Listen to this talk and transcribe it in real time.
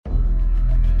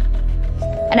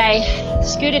And I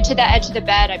scooted to the edge of the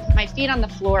bed. I put my feet on the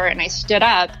floor and I stood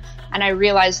up and I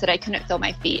realized that I couldn't feel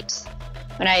my feet.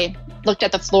 When I looked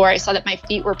at the floor, I saw that my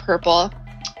feet were purple.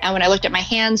 And when I looked at my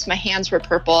hands were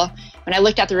purple. When I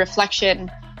looked at the reflection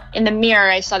in the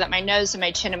mirror, I saw that my nose and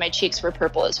my chin and my cheeks were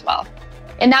purple as well.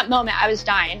 In that moment, I was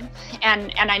dying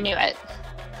and I knew it.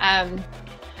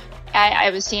 I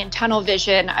was seeing tunnel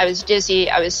vision. I was dizzy.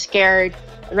 I was scared.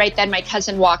 Right then, my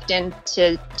cousin walked in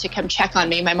to come check on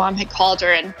me. My mom had called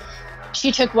her, and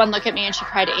she took one look at me, and she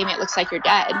cried, "Amy, it looks like you're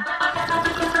dead."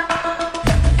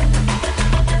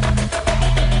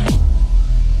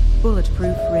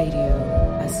 Bulletproof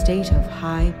Radio, a state of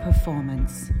high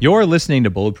performance. You're listening to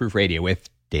Bulletproof Radio with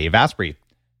Dave Asprey.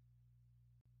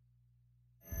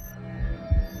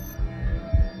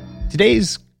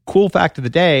 Today's cool fact of the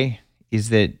day is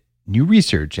that new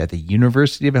research at the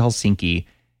University of Helsinki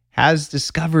has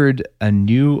discovered a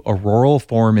new auroral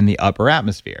form in the upper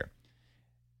atmosphere.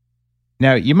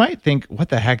 Now, you might think, what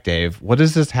the heck, Dave? What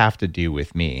does this have to do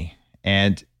with me?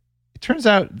 And it turns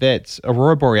out that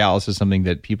aurora borealis is something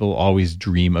that people always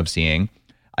dream of seeing.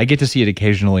 I get to see it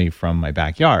occasionally from my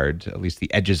backyard, at least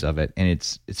the edges of it, and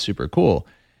it's super cool.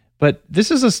 But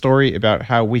this is a story about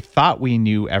how we thought we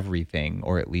knew everything,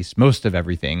 or at least most of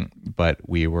everything, but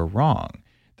we were wrong.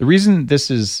 The reason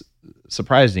this is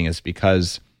surprising is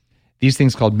because these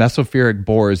things called mesospheric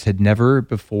bores had never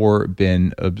before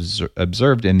been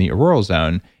observed in the auroral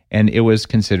zone, and it was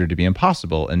considered to be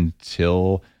impossible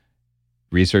until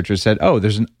researchers said, oh,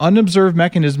 there's an unobserved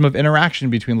mechanism of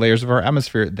interaction between layers of our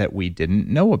atmosphere that we didn't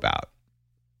know about.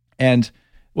 And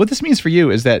what this means for you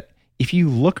is that if you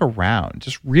look around,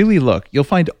 just really look, you'll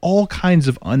find all kinds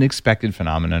of unexpected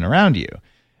phenomena around you.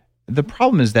 The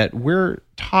problem is that we're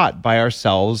taught by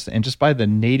ourselves and just by the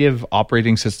native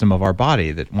operating system of our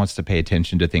body that wants to pay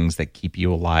attention to things that keep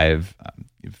you alive,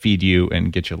 feed you,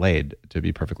 and get you laid, to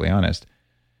be perfectly honest.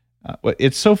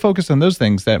 It's so focused on those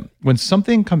things that when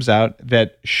something comes out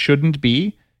that shouldn't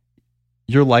be,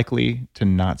 you're likely to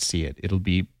not see it. It'll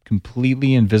be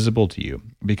completely invisible to you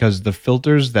because the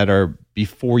filters that are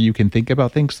before you can think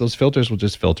about things, those filters will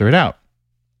just filter it out.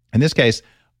 In this case,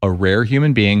 a rare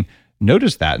human being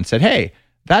noticed that and said, hey,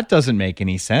 that doesn't make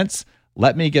any sense.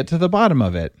 Let me get to the bottom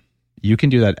of it. You can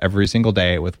do that every single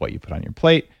day with what you put on your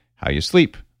plate, how you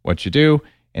sleep, what you do.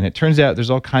 And it turns out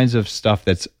there's all kinds of stuff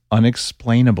that's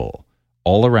unexplainable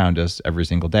all around us every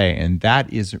single day. And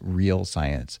that is real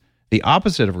science. The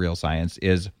opposite of real science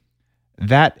is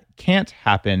that can't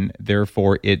happen,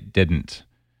 therefore it didn't.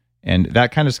 And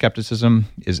that kind of skepticism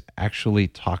is actually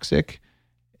toxic.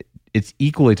 It's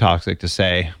equally toxic to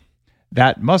say,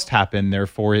 that must happen,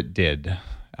 therefore it did,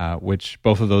 which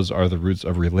both of those are the roots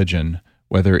of religion,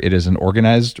 whether it is an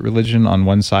organized religion on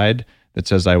one side that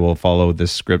says I will follow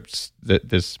this script, that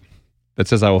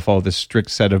says I will follow this strict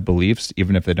set of beliefs,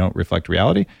 even if they don't reflect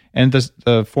reality, and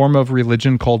the form of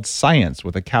religion called science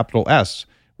with a capital S,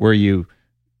 where you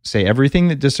say everything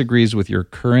that disagrees with your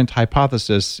current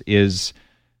hypothesis is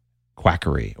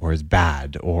quackery or is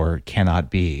bad or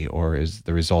cannot be or is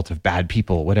the result of bad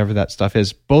people, whatever that stuff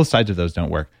is. Both sides of those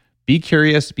don't work. Be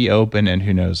curious, be open, and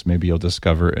who knows, maybe you'll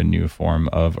discover a new form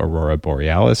of aurora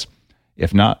borealis.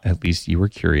 If not, at least you were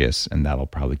curious, and that'll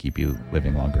probably keep you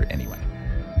living longer anyway.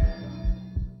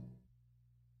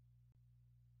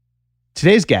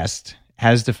 Today's guest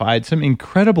has defied some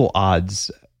incredible odds,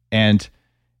 and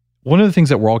one of the things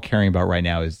that we're all caring about right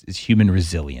now is human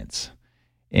resilience.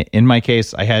 In my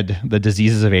case, I had the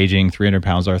diseases of aging, 300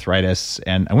 pounds arthritis,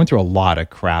 and I went through a lot of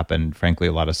crap and frankly,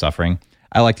 a lot of suffering.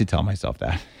 I like to tell myself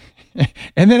that.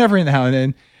 And then every now and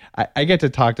then I get to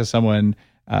talk to someone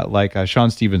like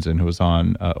Sean Stevenson, who was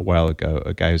on a while ago,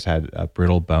 a guy who's had a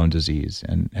brittle bone disease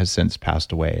and has since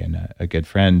passed away, and a good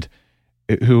friend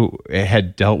who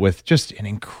had dealt with just an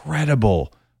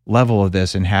incredible level of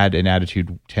this and had an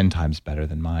attitude 10 times better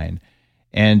than mine.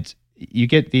 And you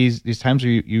get these times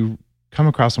where you come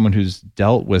across someone who's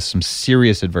dealt with some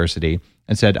serious adversity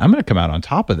and said, I'm going to come out on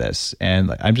top of this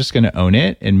and I'm just going to own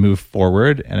it and move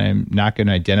forward. And I'm not going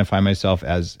to identify myself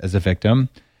as a victim.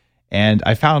 And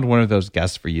I found one of those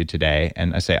guests for you today.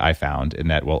 And I say I found in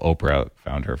that, well, Oprah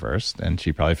found her first and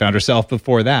she probably found herself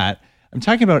before that. I'm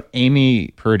talking about Amy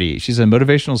Purdy. She's a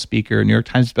motivational speaker, New York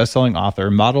Times bestselling author,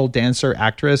 model, dancer,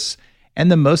 actress, and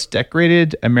the most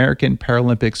decorated American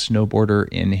Paralympic snowboarder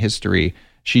in history.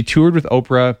 She toured with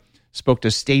Oprah, spoke to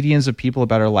stadiums of people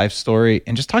about her life story,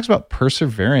 and just talks about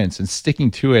perseverance and sticking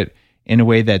to it in a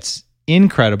way that's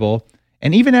incredible.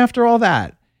 And even after all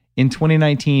that, in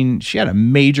 2019, she had a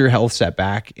major health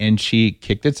setback and she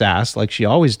kicked its ass like she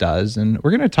always does. And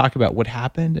we're going to talk about what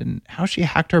happened and how she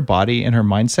hacked her body and her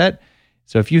mindset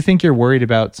So if you think you're worried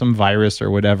about some virus or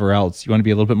whatever else, you want to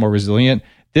be a little bit more resilient,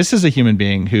 this is a human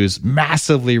being who's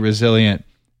massively resilient.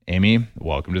 Amy,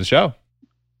 welcome to the show.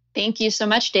 Thank you so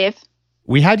much, Dave.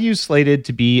 We had you slated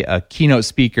to be a keynote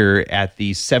speaker at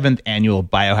the 7th annual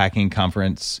biohacking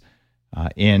conference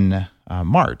in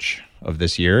March of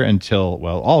this year until,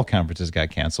 well, all conferences got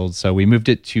canceled. So we moved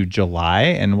it to July,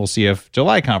 and we'll see if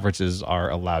July conferences are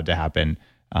allowed to happen.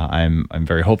 I'm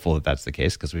very hopeful that that's the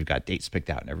case because we've got dates picked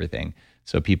out and everything.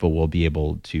 So people will be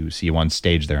able to see you on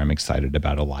stage there. I'm excited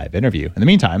about a live interview. In the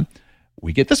meantime,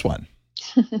 we get this one.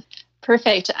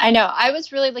 Perfect. I know. I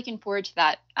was really looking forward to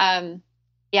that.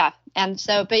 Yeah. And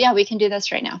so, but yeah, we can do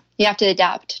this right now. You have to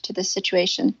adapt to this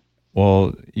situation.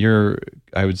 Well, you're,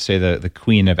 I would say, the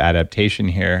queen of adaptation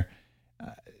here.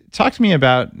 Talk to me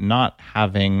about not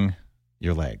having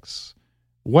your legs.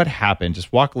 What happened?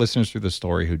 Just walk listeners through the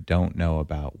story who don't know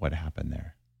about what happened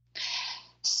there.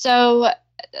 So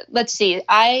let's see.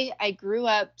 I grew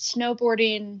up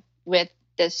snowboarding with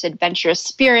this adventurous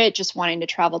spirit, just wanting to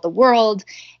travel the world,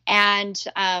 and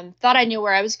thought I knew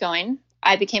where I was going.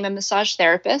 I became a massage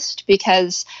therapist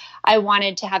because I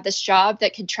wanted to have this job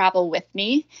that could travel with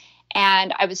me,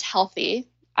 and I was healthy.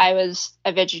 I was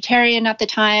a vegetarian at the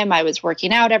time. I was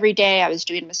working out every day. I was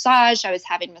doing massage. I was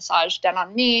having massage done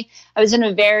on me. I was in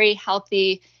a very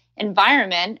healthy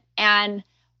environment. And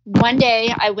one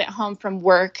day I went home from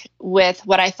work with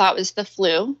what I thought was the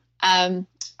flu.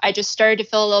 I just started to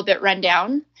feel a little bit run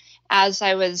down. As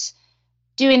I was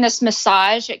doing this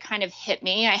massage, it kind of hit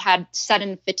me. I had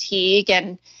sudden fatigue,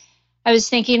 and I was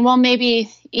thinking, well, maybe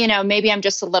I'm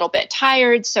just a little bit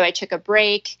tired. So I took a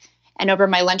break. And over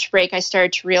my lunch break, I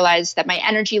started to realize that my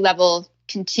energy level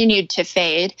continued to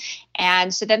fade.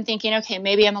 And so then thinking, okay,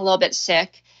 maybe I'm a little bit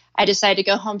sick, I decided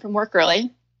to go home from work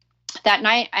early. That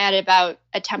night, I had about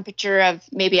a temperature of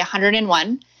maybe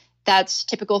 101. That's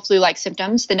typical flu-like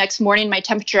symptoms. The next morning, my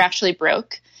temperature actually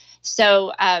broke.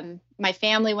 So my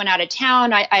family went out of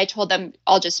town. I told them,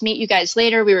 I'll just meet you guys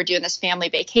later. We were doing this family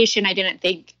vacation. I didn't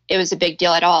think it was a big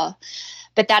deal at all.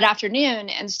 But that afternoon,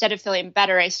 instead of feeling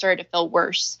better, I started to feel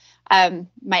worse.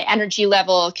 My energy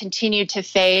level continued to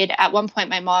fade. At one point,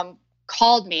 my mom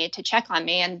called me to check on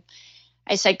me, and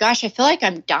I said, gosh, I feel like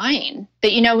I'm dying.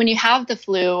 But when you have the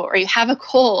flu or you have a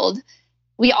cold,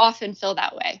 we often feel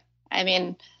that way. I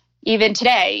mean, even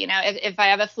today, if I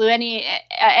have a flu at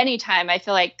any time, I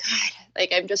feel like, God,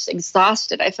 like I'm just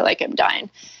exhausted. I feel like I'm dying.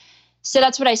 So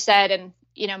that's what I said. And,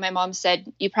 my mom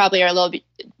said, you probably are a little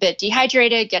bit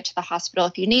dehydrated. Get to the hospital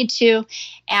if you need to.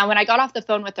 And when I got off the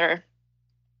phone with her,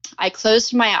 I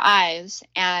closed my eyes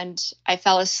and I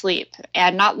fell asleep.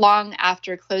 And not long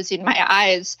after closing my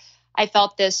eyes, I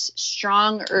felt this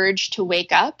strong urge to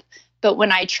wake up. But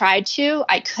when I tried to,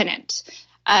 I couldn't.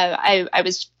 I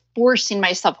was forcing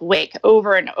myself awake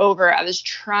over and over. I was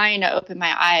trying to open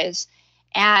my eyes.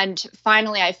 And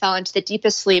finally, I fell into the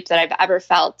deepest sleep that I've ever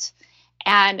felt.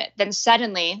 And then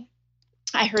suddenly,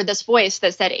 I heard this voice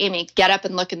that said, Amy, get up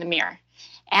and look in the mirror.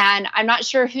 And I'm not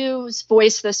sure whose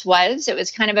voice this was. It was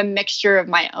kind of a mixture of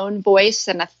my own voice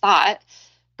and a thought.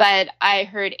 But I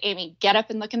heard, Amy, get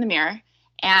up and look in the mirror.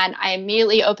 And I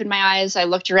immediately opened my eyes. I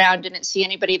looked around, didn't see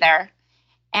anybody there.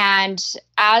 And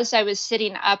as I was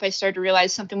sitting up, I started to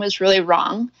realize something was really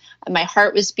wrong. My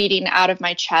heart was beating out of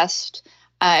my chest.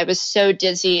 I was so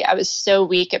dizzy. I was so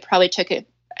weak. It probably took a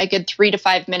good 3 to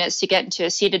 5 minutes to get into a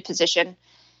seated position.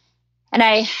 And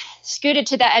I scooted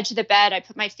to the edge of the bed. I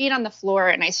put my feet on the floor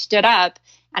and I stood up,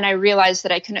 and I realized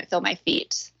that I couldn't feel my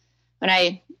feet. When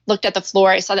I looked at the floor,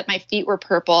 I saw that my feet were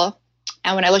purple.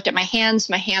 And when I looked at my hands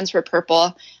were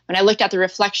purple. When I looked at the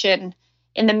reflection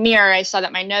in the mirror, I saw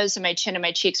that my nose and my chin and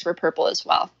my cheeks were purple as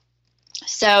well.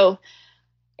 So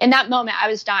in that moment, I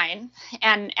was dying,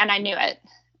 and I knew it.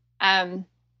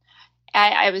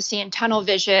 I was seeing tunnel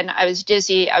vision. I was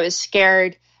dizzy. I was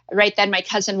scared. Right then, my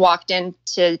cousin walked in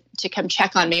to come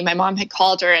check on me. My mom had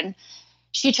called her, and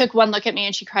she took one look at me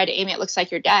and she cried, Amy, it looks like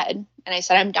you're dead. And I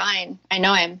said, I'm dying. I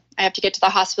know I have to get to the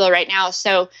hospital right now.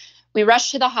 So we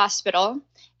rushed to the hospital,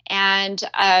 and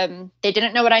they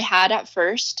didn't know what I had at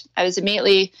first. I was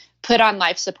immediately put on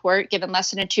life support, given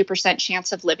less than a 2%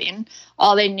 chance of living.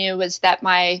 All they knew was that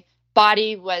my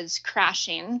body was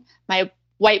crashing. My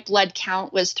white blood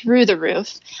count was through the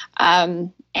roof.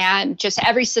 And just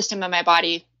every system in my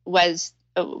body was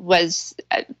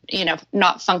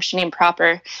not functioning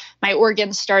proper. My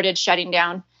organs started shutting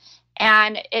down.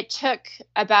 And it took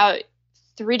about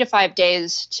 3 to 5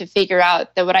 days to figure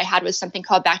out that what I had was something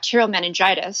called bacterial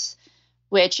meningitis,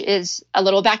 which is a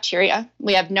little bacteria.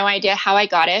 We have no idea how I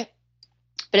got it,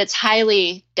 but it's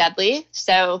highly deadly.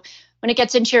 So when it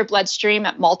gets into your bloodstream,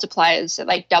 it multiplies, it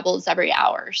like doubles every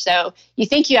hour. So you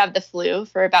think you have the flu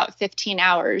for about 15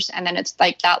 hours. And then it's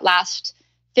like that last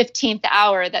 15th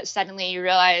hour that suddenly you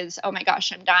realize, oh my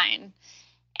gosh, I'm dying.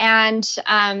 And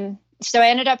so I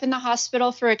ended up in the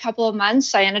hospital for a couple of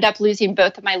months. I ended up losing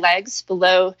both of my legs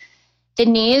below the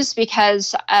knees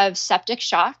because of septic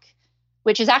shock,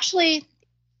 which is actually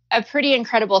a pretty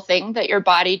incredible thing that your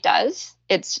body does.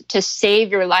 It's to save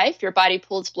your life. Your body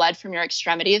pulls blood from your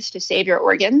extremities to save your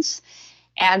organs.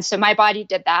 And so my body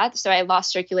did that. So I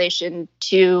lost circulation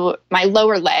to my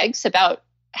lower legs, about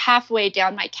halfway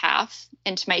down my calf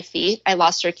into my feet. I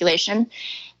lost circulation.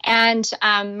 And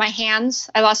my hands,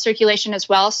 I lost circulation as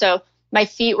well. So my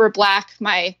feet were black.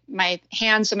 My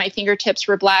hands and my fingertips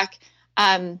were black.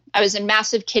 I was in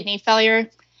massive kidney failure,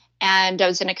 and I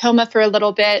was in a coma for a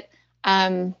little bit.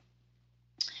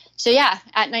 So yeah,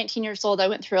 at 19 years old, I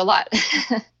went through a lot.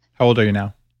 How old are you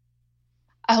now?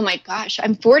 Oh my gosh,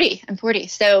 I'm 40.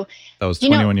 So that was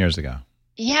 21 years ago.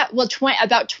 Yeah, well,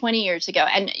 about 20 years ago.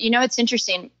 And it's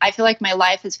interesting. I feel like my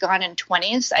life has gone in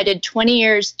 20s. I did 20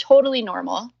 years totally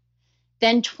normal,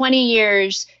 then 20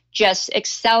 years just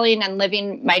excelling and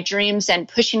living my dreams and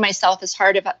pushing myself as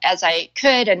hard as I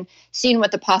could and seeing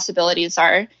what the possibilities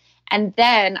are. And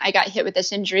then I got hit with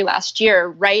this injury last year,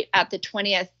 right at the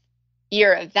 20th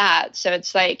year of that. So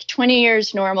it's like 20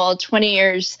 years normal, 20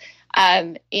 years,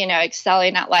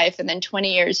 excelling at life, and then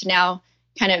 20 years now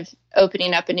kind of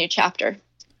opening up a new chapter.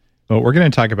 Well, we're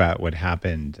going to talk about what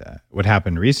happened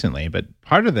recently, but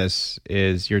part of this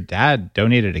is your dad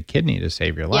donated a kidney to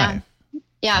save your life.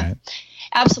 Yeah, right?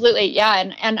 Absolutely.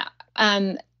 Yeah.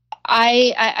 And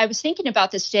I was thinking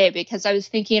about this today because I was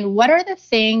thinking, what are the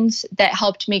things that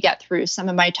helped me get through some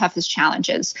of my toughest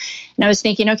challenges? And I was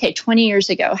thinking, okay, 20 years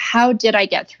ago, how did I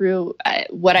get through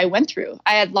what I went through?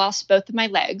 I had lost both of my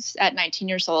legs at 19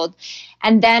 years old.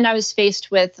 And then I was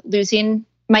faced with losing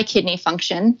my kidney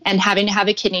function and having to have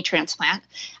a kidney transplant.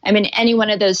 I mean, any one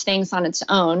of those things on its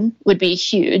own would be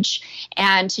huge.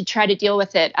 And to try to deal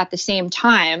with it at the same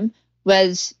time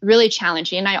was really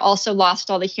challenging. And I also lost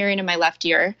all the hearing in my left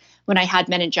ear when I had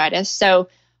meningitis. So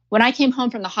when I came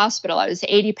home from the hospital, I was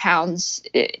 80 pounds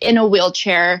in a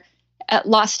wheelchair,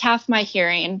 lost half my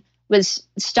hearing, was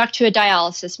stuck to a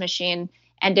dialysis machine,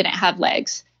 and didn't have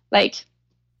legs. Like,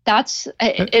 that's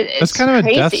kind of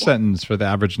crazy. A death sentence for the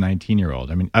average 19-year-old.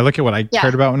 I mean, I look at what I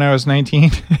cared about when I was 19,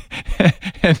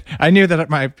 and I knew that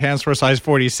my pants were size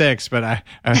 46, but I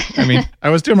mean, I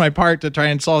was doing my part to try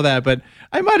and solve that, but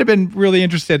I might have been really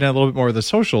interested in a little bit more of the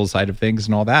social side of things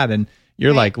and all that. And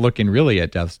you're like looking really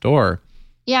at death's door.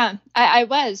 Yeah, I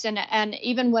was. And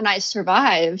even when I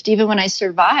survived,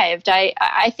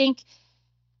 I think,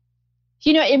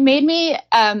 it made me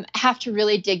have to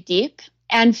really dig deep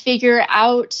and figure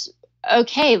out,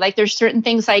 okay, like there's certain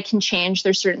things I can change.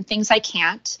 There's certain things I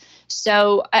can't.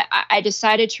 So I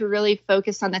decided to really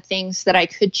focus on the things that I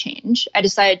could change. I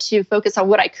decided to focus on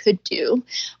what I could do.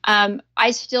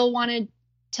 I still wanted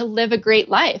to live a great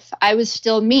life. I was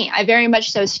still me. I very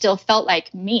much so still felt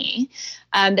like me,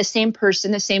 the same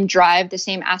person, the same drive, the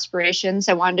same aspirations.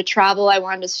 I wanted to travel. I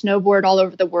wanted to snowboard all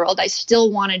over the world. I still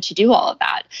wanted to do all of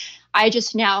that. I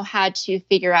just now had to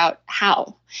figure out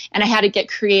how, and I had to get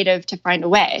creative to find a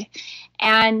way.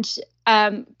 And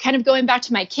kind of going back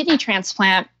to my kidney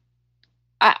transplant,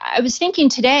 I was thinking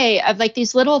today of like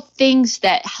these little things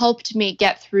that helped me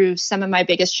get through some of my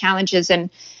biggest challenges. And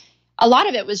a lot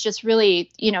of it was just really,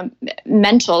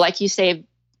 mental, like you say,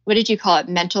 what did you call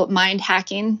it? Mind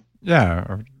hacking? Yeah.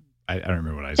 Or I don't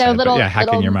remember what I said.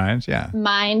 Hacking your mind. Yeah.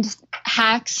 Mind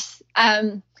hacks.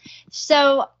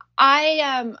 So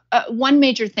I one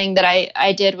major thing that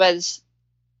I did was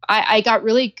I got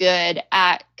really good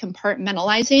at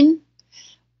compartmentalizing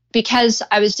because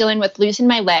I was dealing with losing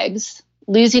my legs,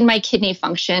 losing my kidney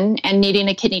function and needing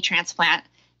a kidney transplant,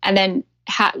 and then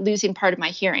losing part of my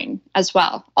hearing as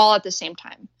well, all at the same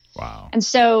time. Wow. And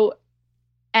so,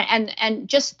 and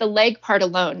just the leg part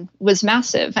alone was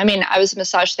massive. I mean, I was a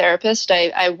massage therapist.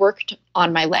 I worked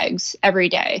on my legs every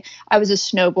day. I was a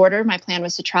snowboarder. My plan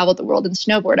was to travel the world and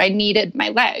snowboard. I needed my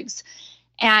legs.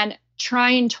 And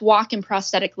trying to walk in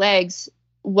prosthetic legs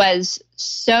was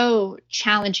so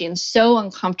challenging, so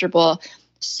uncomfortable,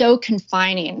 so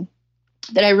confining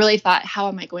that I really thought, how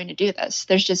am I going to do this?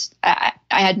 There's just, I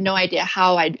had no idea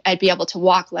how I'd be able to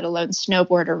walk, let alone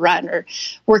snowboard or run or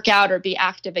work out or be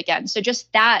active again. So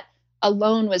just that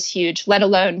alone was huge, let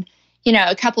alone,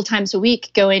 a couple times a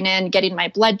week going in, getting my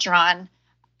blood drawn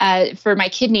for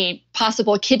my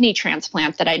possible kidney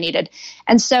transplant that I needed.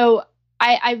 And so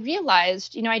I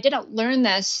realized, I didn't learn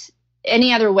this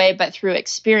any other way but through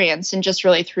experience and just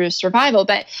really through survival.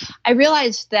 But I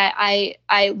realized that I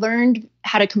learned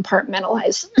how to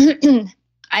compartmentalize.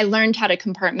 I learned how to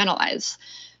compartmentalize,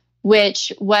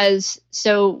 which was,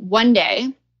 so one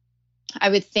day I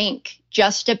would think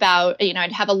just about,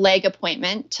 I'd have a leg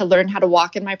appointment to learn how to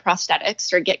walk in my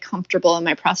prosthetics or get comfortable in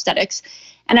my prosthetics.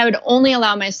 And I would only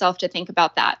allow myself to think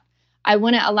about that. I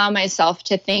wouldn't allow myself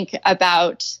to think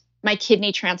about my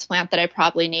kidney transplant that I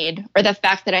probably need, or the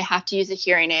fact that I have to use a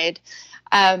hearing aid.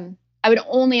 I would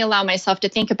only allow myself to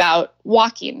think about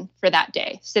walking for that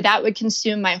day. So that would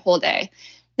consume my whole day.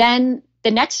 Then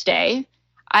the next day,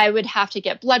 I would have to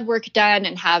get blood work done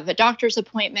and have a doctor's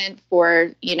appointment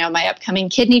for, my upcoming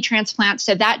kidney transplant.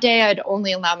 So that day, I'd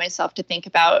only allow myself to think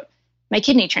about my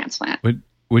kidney transplant.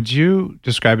 Would you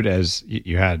describe it as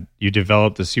you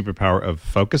developed the superpower of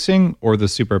focusing or the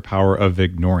superpower of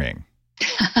ignoring?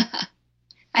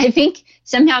 I think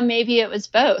somehow maybe it was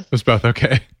both. It was both,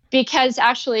 okay. Because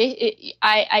actually,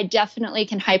 I definitely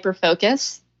can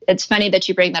hyper-focus. It's funny that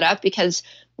you bring that up, because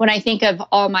when I think of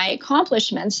all my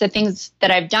accomplishments, the things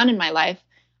that I've done in my life,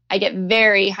 I get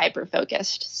very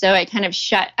hyper-focused. So I kind of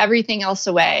shut everything else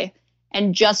away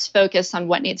and just focus on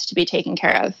what needs to be taken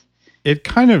care of. It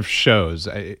kind of shows.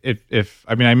 I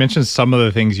mentioned some of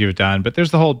the things you've done, but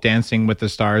there's the whole Dancing with the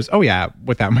Stars. Oh yeah,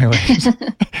 without my legs.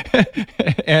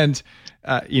 And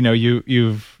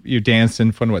you danced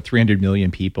in front of 300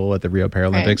 million people at the Rio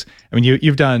Paralympics. Right. I mean,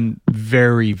 you've done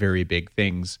very, very big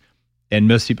things, and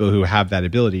most people who have that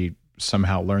ability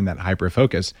somehow learn that hyper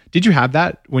focus. Did you have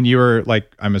that when you were,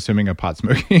 like, I'm assuming, a pot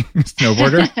smoking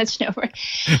snowboarder?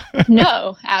 Snowboard.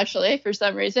 No, actually, for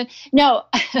some reason, no.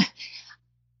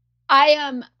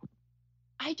 I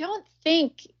don't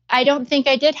think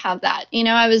I did have that.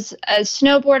 I was a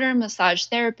snowboarder, massage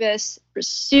therapist,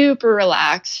 super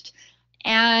relaxed,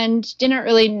 and didn't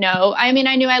really know. I mean,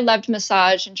 I knew I loved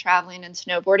massage and traveling and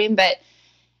snowboarding, but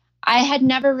I had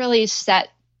never really set,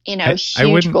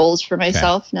 huge goals for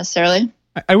myself necessarily.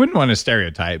 I wouldn't want to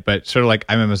stereotype, but sort of like,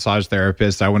 I'm a massage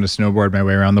therapist, I want to snowboard my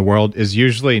way around the world, is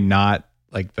usually not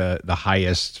like the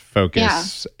highest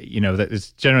focus. Yeah. That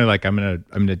it's generally like, I'm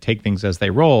gonna take things as they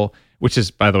roll, which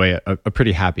is, by the way, a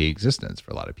pretty happy existence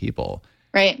for a lot of people.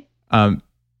 Right.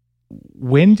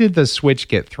 When did the switch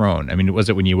get thrown? I mean, was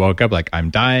it when you woke up like, I'm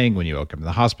dying, when you woke up in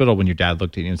the hospital, when your dad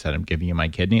looked at you and said, I'm giving you my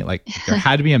kidney? Like, there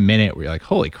had to be a minute where you're like,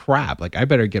 holy crap, like, I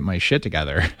better get my shit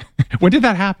together. When did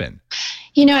that happen?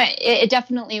 It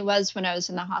definitely was when I was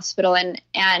in the hospital. And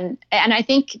I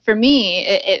think for me,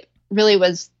 it really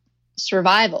was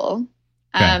survival.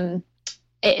 Okay.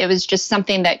 It was just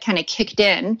something that kind of kicked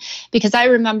in, because I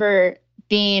remember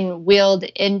being wheeled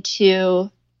into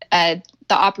the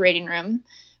operating room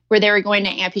where they were going to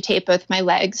amputate both my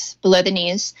legs below the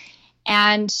knees.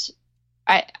 And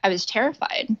I was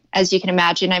terrified, as you can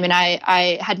imagine. I mean,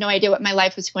 I had no idea what my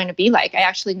life was going to be like. I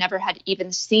actually never had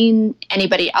even seen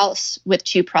anybody else with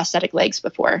two prosthetic legs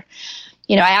before.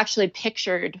 I actually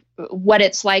pictured what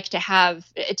it's like to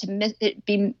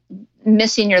be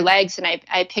missing your legs. And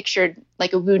I pictured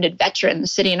like a wounded veteran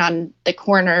sitting on the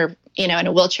corner, in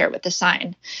a wheelchair with a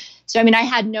sign. So, I mean, I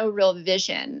had no real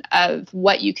vision of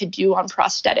what you could do on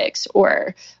prosthetics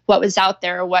or what was out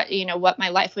there or what my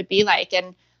life would be like.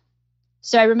 And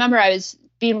so I remember I was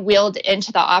being wheeled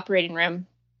into the operating room,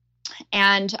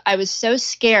 and I was so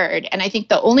scared. And I think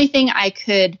the only thing I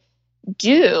could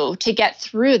do to get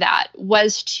through that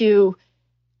was to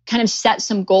kind of set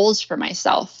some goals for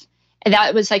myself. And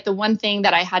that was like the one thing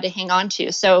that I had to hang on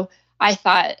to. So I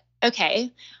thought,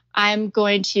 okay, I'm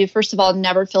going to, first of all,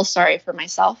 never feel sorry for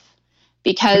myself.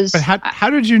 Because but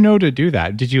how did you know to do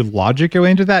that? Did you logic your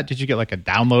way into that? Did you get like a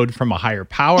download from a higher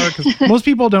power? Because most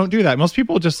people don't do that. Most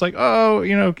people just like,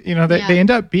 they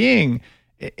end up being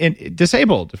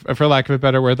disabled, for lack of a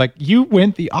better word. Like, you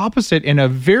went the opposite in a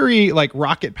very like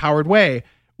rocket powered way.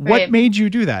 What made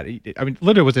you do that? I mean,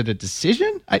 literally, was it a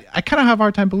decision? I kind of have a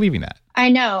hard time believing that. I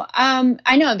know.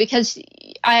 Because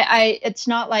it's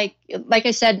not like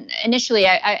I said initially,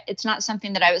 it's not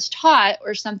something that I was taught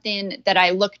or something that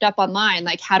I looked up online.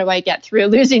 Like, how do I get through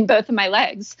losing both of my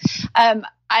legs?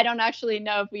 I don't actually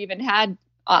know if we even had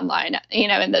online,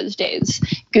 in those days,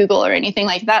 Google or anything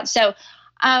like that. So,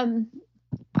 I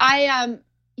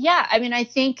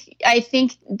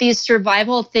think these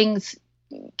survival things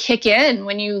kick in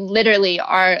when you literally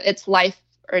are, it's life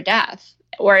or death,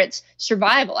 or it's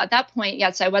survival. At that point,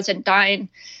 yes, I wasn't dying,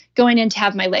 going in to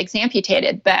have my legs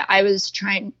amputated, but I was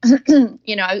trying, I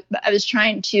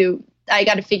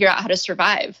got to figure out how to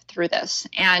survive through this.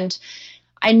 And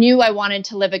I knew I wanted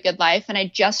to live a good life, and I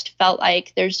just felt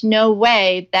like there's no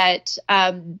way that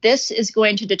this is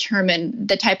going to determine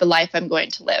the type of life I'm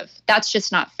going to live. That's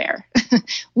just not fair.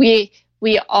 we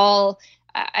all,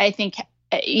 I think,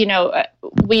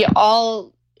 we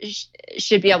all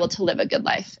should be able to live a good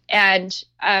life. And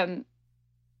I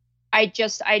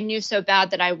knew so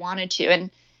bad that I wanted to.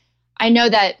 And I know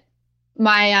that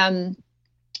my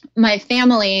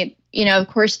family, of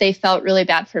course, they felt really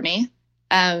bad for me.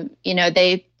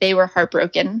 They were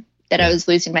heartbroken that I was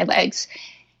losing my legs.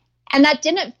 And that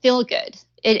didn't feel good.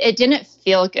 It didn't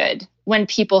feel good when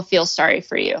people feel sorry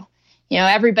for you.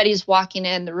 Everybody's walking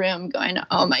in the room going,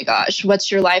 oh my gosh,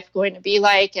 what's your life going to be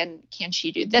like? And can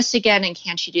she do this again? And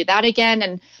can she do that again?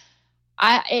 And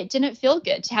it didn't feel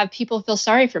good to have people feel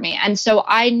sorry for me. And so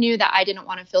I knew that I didn't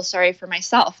want to feel sorry for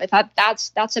myself. I thought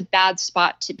that's a bad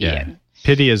spot to be in.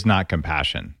 Pity is not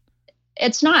compassion.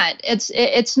 It's not.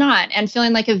 It's not. And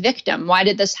feeling like a victim. Why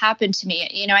did this happen to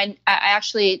me? I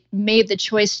actually made the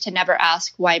choice to never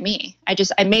ask why me.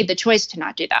 I made the choice to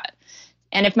not do that.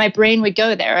 And if my brain would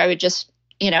go there, I would just,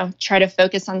 try to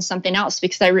focus on something else,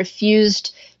 because I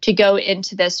refused to go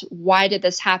into this, why did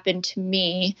this happen to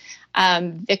me,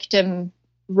 victim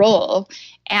role.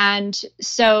 And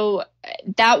so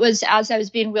that was, as I was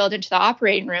being wheeled into the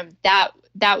operating room,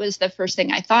 that was the first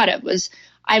thing I thought of was,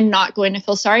 I'm not going to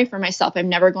feel sorry for myself. I'm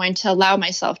never going to allow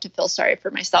myself to feel sorry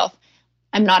for myself.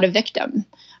 I'm not a victim.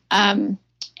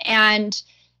 And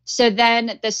so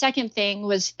then the second thing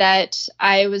was that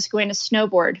I was going to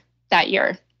snowboard that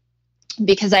year,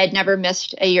 because I had never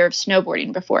missed a year of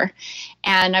snowboarding before,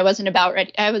 and I wasn't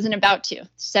about to.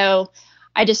 So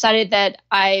I decided that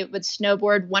I would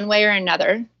snowboard one way or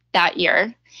another that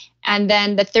year. And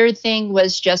then the third thing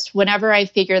was just, whenever I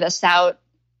figure this out,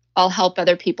 I'll help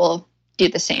other people do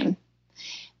the same.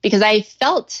 Because I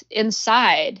felt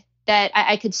inside that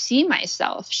I could see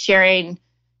myself sharing,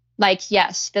 like,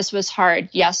 yes, this was hard.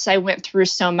 Yes, I went through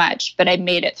so much, but I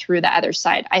made it through the other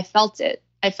side. I felt it.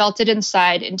 I felt it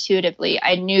inside intuitively.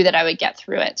 I knew that I would get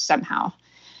through it somehow.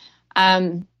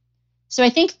 So I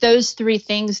think those three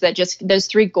things, those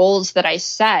three goals that I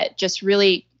set, just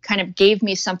really kind of gave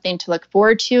me something to look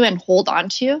forward to and hold on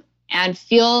to and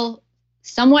feel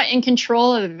somewhat in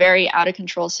control of a very out of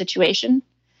control situation.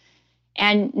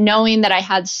 And knowing that I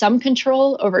had some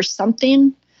control over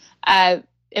something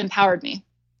empowered me.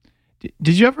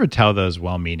 Did you ever tell those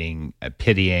well-meaning,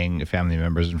 pitying family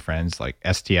members and friends, like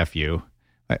STFU,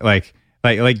 like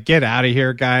get out of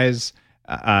here, guys?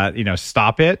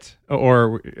 Stop it?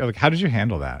 Or like, how did you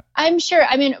handle that? I'm sure.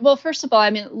 Well, first of all,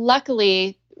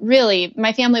 luckily, really,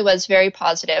 my family was very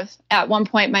positive. At one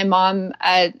point, my mom,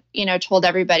 told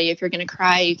everybody, if you're going to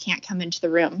cry, you can't come into the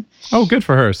room. Oh, good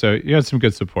for her. So you had some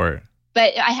good support.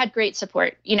 But I had great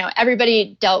support.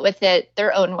 Everybody dealt with it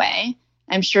their own way.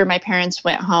 I'm sure my parents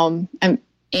went home and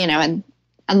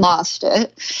lost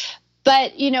it.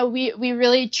 But, we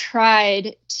really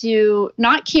tried to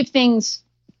not keep things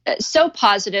so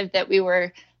positive that we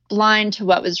were blind to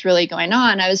what was really going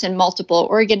on. I was in multiple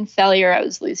organ failure. I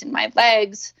was losing my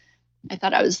legs. I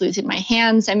thought I was losing my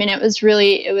hands. It was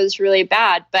really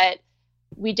bad, but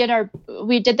we did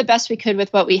the best we could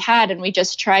with what we had. And we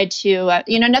just tried to,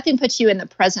 nothing puts you in the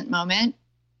present moment,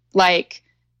 like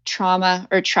trauma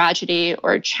or tragedy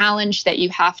or challenge that you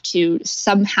have to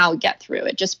somehow get through.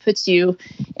 It just puts you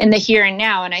in the here and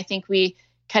now. And I think we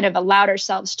kind of allowed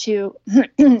ourselves to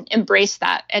embrace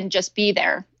that and just be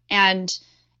there and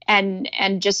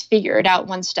just figure it out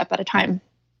one step at a time.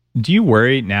 Do you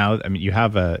worry now? You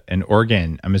have an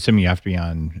organ. I'm assuming you have to be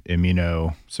on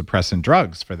immunosuppressant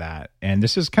drugs for that. And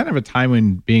this is kind of a time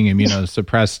when being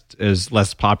immunosuppressed is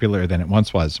less popular than it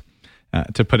once was,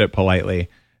 to put it politely.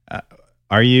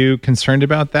 Are you concerned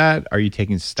about that? Are you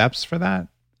taking steps for that?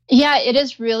 Yeah, it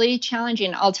is really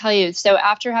challenging, I'll tell you. So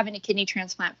after having a kidney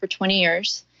transplant for 20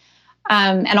 years,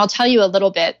 and I'll tell you a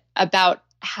little bit about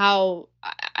how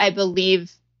I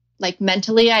believe, like,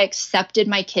 mentally I accepted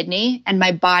my kidney, and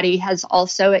my body has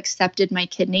also accepted my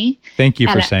kidney. Thank you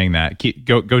for saying that.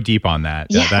 Go deep on that.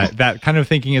 Yeah. That kind of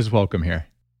thinking is welcome here.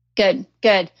 Good.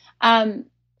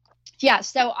 Yeah,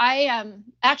 so I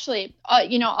actually,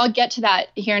 I'll get to that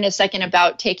here in a second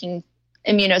about taking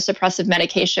immunosuppressive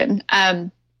medication.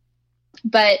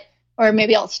 Or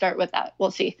maybe I'll start with that.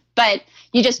 We'll see. But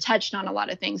you just touched on a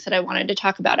lot of things that I wanted to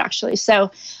talk about, actually.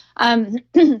 So,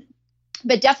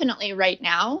 but definitely right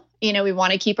now, we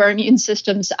want to keep our immune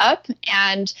systems up.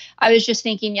 And I was just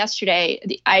thinking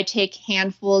yesterday, I take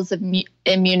handfuls of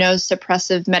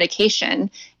immunosuppressive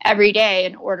medication every day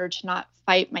in order to not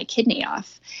fight my kidney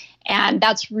off. And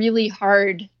that's really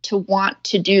hard to want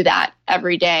to do that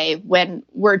every day when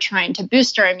we're trying to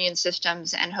boost our immune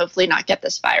systems and hopefully not get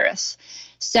this virus.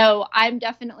 So I'm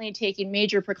definitely taking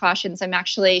major precautions.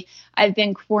 I've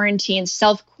been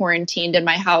self-quarantined in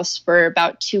my house for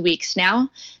about 2 weeks now.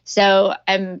 So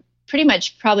I'm pretty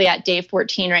much probably at day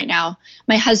 14 right now.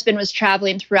 My husband was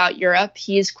traveling throughout Europe.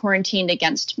 He's quarantined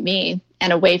against me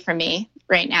and away from me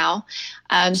right now.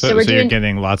 So you're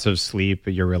getting lots of sleep,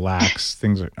 you're relaxed,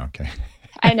 things are okay.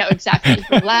 I know, exactly.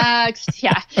 Relaxed.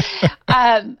 Yeah.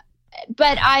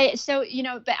 But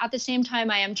at the same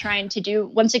time, I am trying to do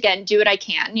what I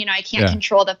can. I can't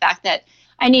control the fact that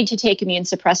I need to take immune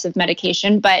suppressive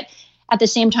medication, but at the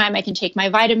same time, I can take my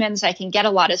vitamins, I can get a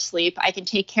lot of sleep, I can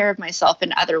take care of myself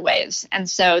in other ways. And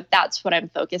so that's what I'm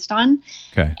focused on.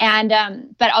 Okay.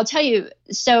 And, but I'll tell you,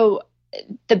 so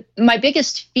my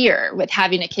biggest fear with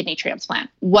having a kidney transplant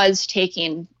was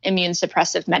taking immune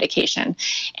suppressive medication.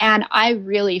 And I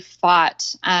really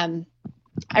fought the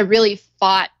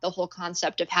whole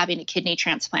concept of having a kidney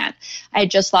transplant. I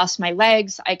had just lost my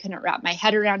legs. I couldn't wrap my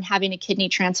head around having a kidney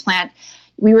transplant.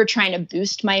 We were trying to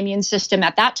boost my immune system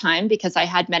at that time because I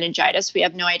had meningitis. We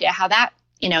have no idea how that,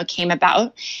 came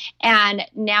about. And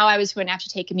now I was going to have to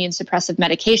take immune suppressive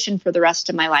medication for the rest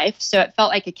of my life. So it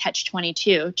felt like a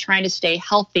catch-22, trying to stay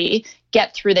healthy,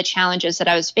 get through the challenges that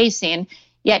I was facing,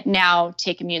 yet now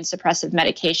take immune suppressive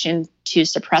medication to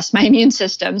suppress my immune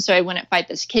system so I wouldn't fight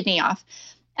this kidney off.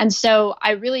 And so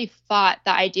I really fought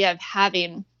the idea of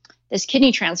having this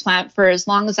kidney transplant for as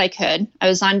long as I could. I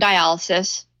was on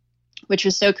dialysis, which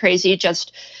was so crazy,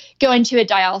 just going to a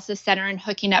dialysis center and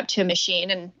hooking up to a machine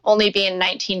and only being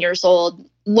 19 years old,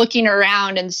 looking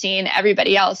around and seeing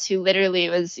everybody else who literally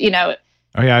was, Oh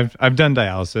yeah, I've done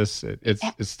dialysis.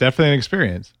 It's definitely an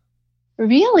experience.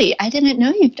 Really? I didn't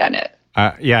know you've done it.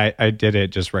 Yeah, I did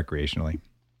it just recreationally.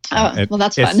 Well,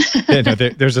 that's fun.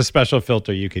 There's a special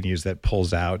filter you can use that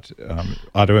pulls out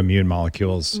autoimmune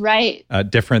molecules, right?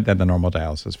 Different than the normal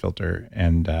dialysis filter.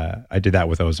 And I did that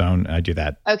with ozone. I do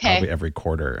that probably every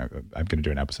quarter. I'm going to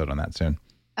do an episode on that soon.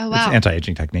 Oh, wow. It's an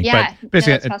anti-aging technique. Yeah, but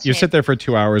basically, you sit there for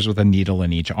 2 hours with a needle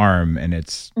in each arm, and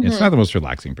it's not the most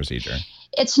relaxing procedure.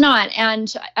 It's not.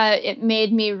 And it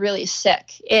made me really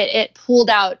sick. It pulled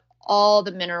out all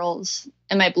the minerals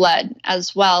in my blood,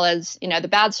 as well as, the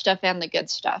bad stuff and the good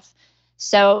stuff.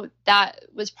 So that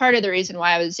was part of the reason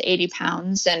why I was 80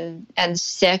 pounds and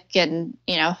sick and,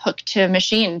 hooked to a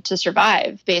machine to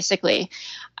survive, basically.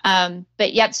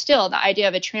 But yet still, the idea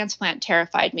of a transplant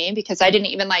terrified me because I didn't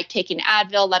even like taking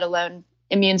Advil, let alone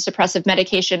immune suppressive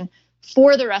medication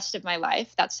for the rest of my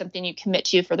life. That's something you commit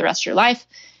to for the rest of your life.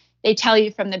 They tell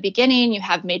you from the beginning you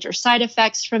have major side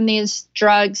effects from these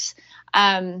drugs.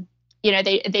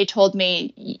 They told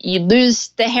me you lose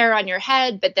the hair on your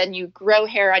head, but then you grow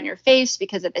hair on your face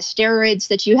because of the steroids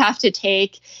that you have to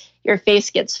take. Your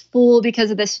face gets full because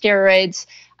of the steroids.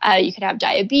 You could have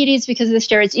diabetes because of the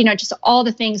steroids, just all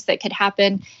the things that could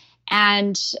happen.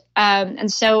 And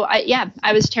so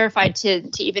I was terrified to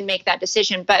even make that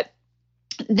decision. But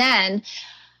then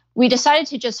we decided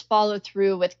to just follow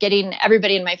through with getting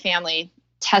everybody in my family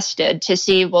tested to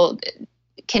see, well,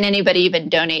 can anybody even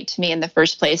donate to me in the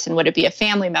first place? And would it be a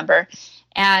family member?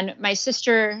 And my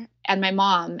sister and my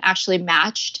mom actually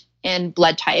matched in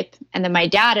blood type. And then my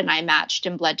dad and I matched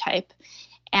in blood type.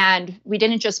 And we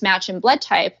didn't just match in blood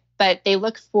type, but they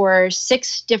look for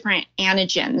 6 different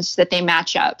antigens that they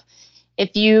match up.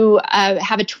 If you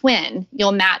have a twin,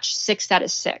 you'll match 6 out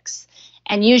of 6.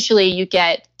 And usually you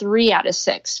get 3 out of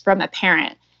 6 from a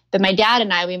parent. But my dad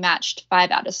and I, we matched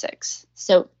 5 out of 6.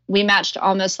 So we matched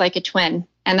almost like a twin.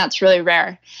 And that's really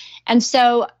rare. And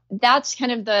so that's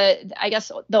kind of the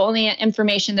only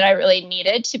information that I really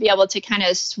needed to be able to kind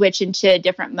of switch into a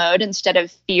different mode instead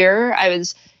of fear. I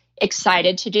was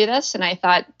excited to do this. And I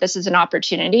thought this is an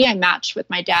opportunity. I matched with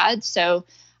my dad. So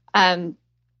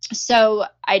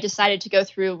I decided to go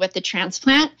through with the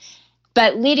transplant.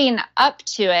 But leading up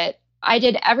to it, I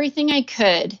did everything I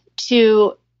could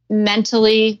to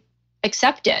mentally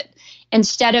accept it.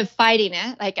 Instead of fighting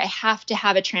it, like I have to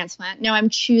have a transplant. No, I'm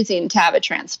choosing to have a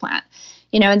transplant.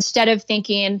 Instead of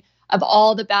thinking of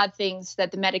all the bad things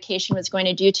that the medication was going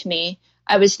to do to me,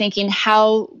 I was thinking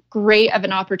how great of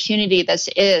an opportunity this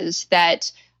is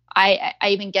that I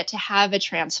even get to have a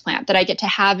transplant, that I get to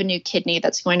have a new kidney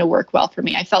that's going to work well for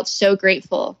me. I felt so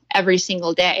grateful every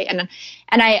single day. And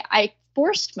I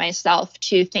forced myself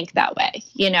to think that way.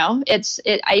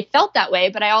 I felt that way,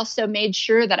 but I also made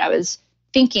sure that I was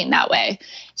thinking that way.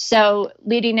 So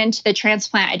leading into the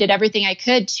transplant, I did everything I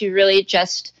could to really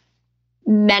just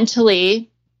mentally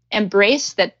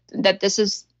embrace that this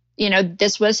is,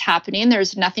 this was happening.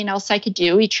 There's nothing else I could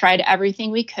do. We tried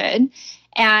everything we could.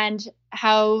 And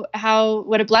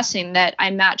what a blessing that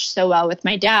I matched so well with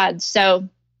my dad. So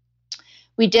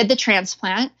we did the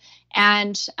transplant.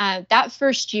 And that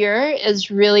first year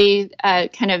is really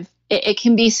it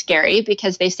can be scary,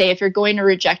 because they say if you're going to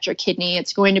reject your kidney,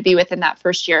 it's going to be within that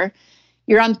first year.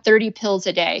 You're on 30 pills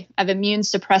a day of immune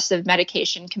suppressive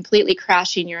medication, completely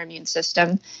crashing your immune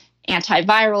system,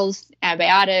 antivirals,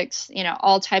 antibiotics,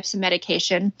 all types of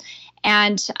medication.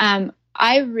 And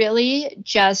I really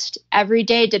just every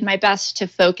day did my best to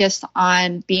focus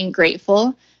on being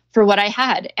grateful for what I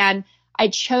had. And I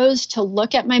chose to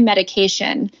look at my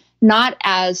medication not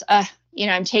as,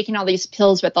 I'm taking all these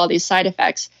pills with all these side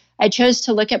effects. I chose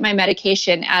to look at my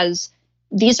medication as,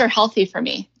 these are healthy for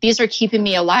me. These are keeping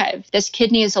me alive. This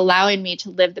kidney is allowing me to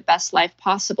live the best life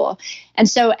possible. And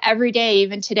so every day,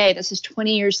 even today, this is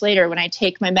 20 years later, when I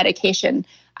take my medication,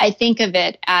 I think of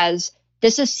it as,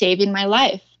 this is saving my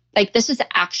life. Like, this is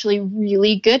actually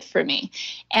really good for me.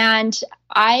 And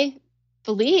I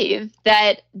believe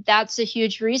that that's a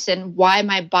huge reason why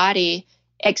my body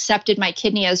accepted my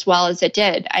kidney as well as it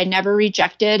did. I never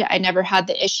rejected. I never had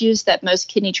the issues that most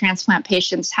kidney transplant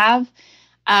patients have.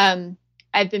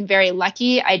 I've been very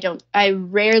lucky. I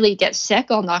rarely get sick.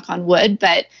 I'll knock on wood,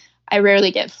 but I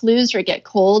rarely get flus or get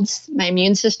colds. My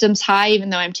immune system's high, even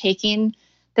though I'm taking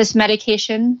this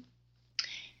medication.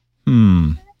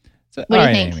 So, what do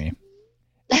you think? Amy,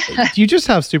 do you just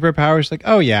have superpowers? Like,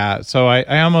 oh yeah, so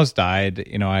I almost died.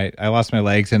 I lost my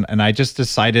legs, and I just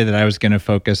decided that I was going to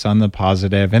focus on the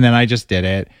positive, and then I just did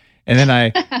it. And then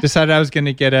I decided I was going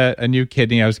to get a new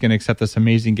kidney. I was going to accept this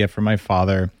amazing gift from my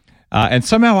father. And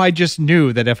somehow I just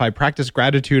knew that if I practiced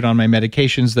gratitude on my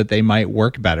medications, that they might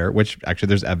work better, which actually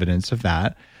there's evidence of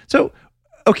that. So,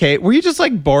 okay, were you just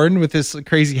like born with this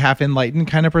crazy half enlightened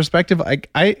kind of perspective?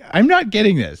 I'm not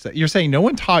getting this. You're saying no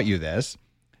one taught you this.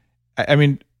 I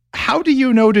mean, how do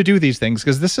you know to do these things?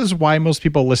 Because this is why most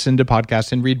people listen to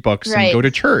podcasts and read books and go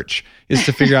to church, is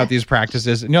to figure out these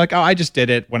practices. And you're like, oh, I just did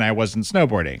it when I wasn't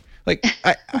snowboarding. Like,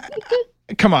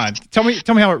 come on, tell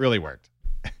me how it really worked.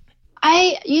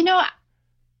 I'm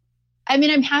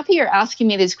happy you're asking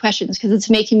me these questions, because it's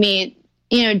making me,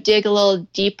 dig a little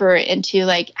deeper into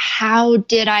like, how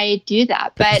did I do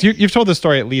that? But you've told the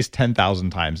story at least 10,000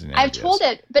 times in interviews. I've told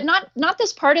it, but not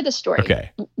this part of the story.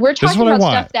 Okay. We're talking about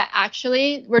stuff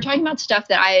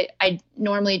that I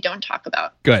normally don't talk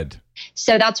about. Good.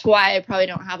 So that's why I probably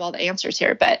don't have all the answers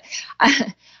here, but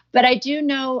I do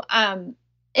know,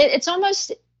 it's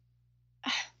almost,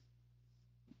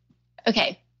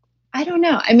 okay. I don't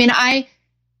know. I mean,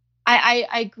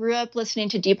 I grew up listening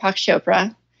to Deepak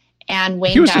Chopra and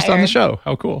Wayne Dyer. He was just on the show.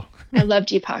 How cool. I love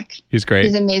Deepak. He's great.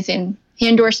 He's amazing. He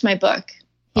endorsed my book.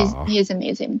 He's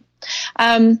amazing.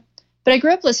 But I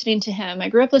grew up listening to him. I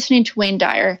grew up listening to Wayne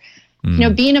Dyer.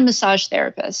 Being a massage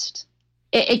therapist.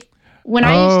 You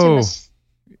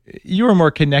were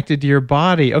more connected to your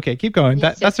body. Okay, keep going.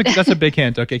 That's a big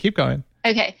hint. Okay, keep going.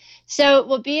 Okay.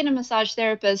 So, being a massage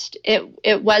therapist,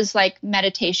 it was like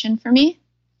meditation for me.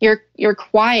 You're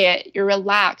quiet, you're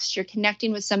relaxed, you're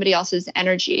connecting with somebody else's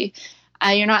energy.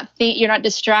 You're not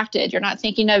distracted. You're not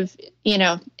thinking of,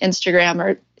 Instagram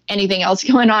or anything else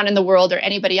going on in the world or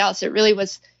anybody else. It really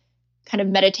was kind of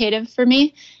meditative for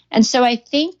me. And so I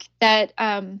think that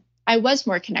I was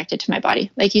more connected to my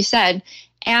body, like you said.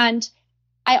 And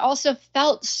I also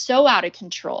felt so out of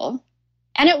control.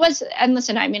 And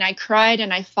listen, I cried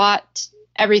and I fought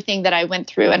everything that I went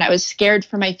through, and I was scared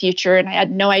for my future, and I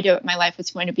had no idea what my life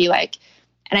was going to be like.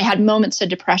 And I had moments of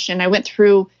depression. I went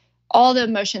through all the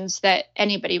emotions that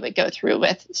anybody would go through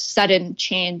with sudden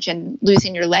change and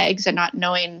losing your legs and not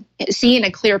seeing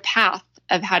a clear path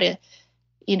of how to,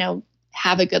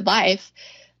 have a good life.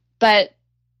 But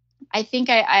I think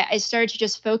I started to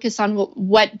just focus on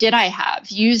what did I have,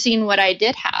 using what I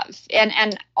did have.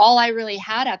 And all I really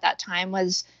had at that time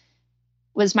was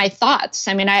my thoughts.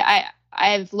 I mean,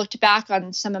 I've looked back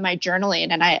on some of my journaling,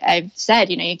 and I've said,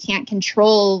 you can't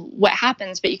control what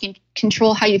happens, but you can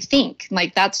control how you think.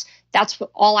 Like that's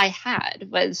what all I had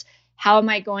was, how am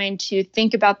I going to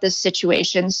think about this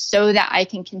situation so that I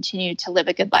can continue to live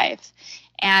a good life?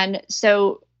 And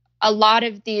so a lot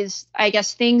of these, I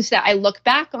guess, things that I look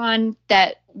back on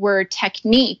that were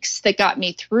techniques that got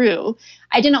me through,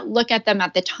 I didn't look at them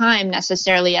at the time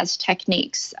necessarily as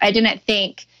techniques. I didn't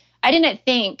think,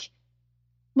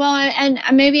 well, and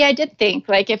maybe I did think,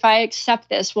 like, if I accept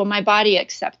this, will my body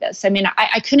accept this? I mean,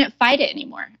 I couldn't fight it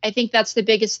anymore. I think that's the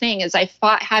biggest thing, is I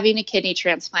fought having a kidney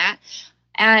transplant,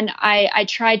 and I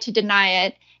tried to deny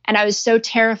it. And I was so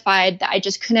terrified that I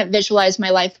just couldn't visualize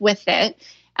my life with it.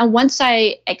 And once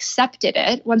I accepted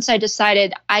it, once I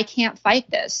decided I can't fight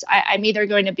this, I'm either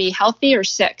going to be healthy or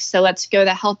sick. So let's go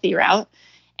the healthy route.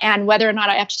 And whether or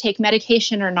not I have to take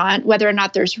medication or not, whether or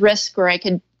not there's risk or I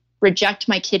could reject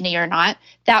my kidney or not,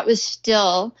 that was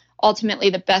still ultimately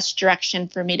the best direction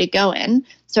for me to go in.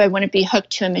 So I wouldn't be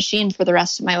hooked to a machine for the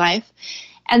rest of my life.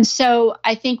 And so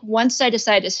I think once I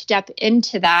decided to step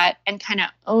into that and kind of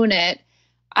own it,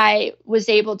 I was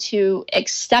able to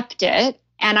accept it.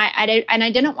 And I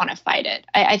didn't want to fight it.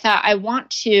 I thought I want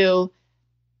to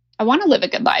live a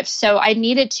good life. So I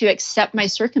needed to accept my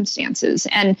circumstances.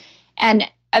 And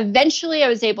eventually I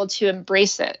was able to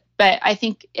embrace it. But I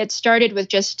think it started with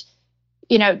just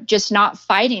not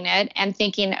fighting it and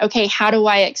thinking, okay, how do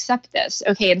I accept this?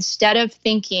 Okay, instead of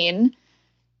thinking,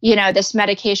 this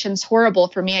medication's horrible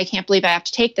for me, I can't believe I have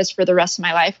to take this for the rest of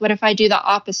my life. What if I do the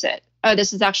opposite? Oh,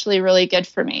 this is actually really good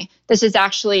for me. This is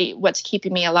actually what's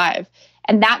keeping me alive.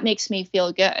 And that makes me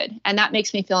feel good. And that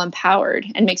makes me feel empowered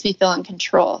and makes me feel in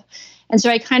control. And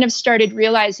so I kind of started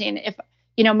realizing if,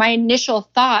 my initial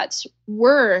thoughts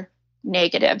were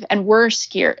negative and were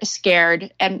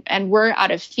scared and were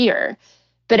out of fear.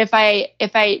 But if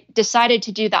I decided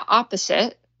to do the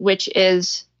opposite, which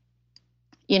is,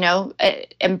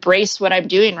 embrace what I'm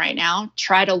doing right now,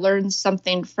 try to learn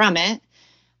something from it,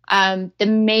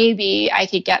 then maybe I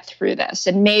could get through this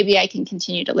and maybe I can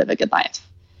continue to live a good life.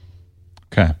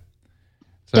 Okay.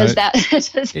 So does that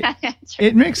answer?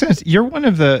 It makes sense. You're one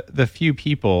of the few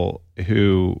people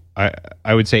who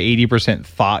I would say 80%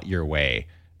 thought your way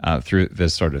through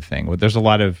this sort of thing. There's a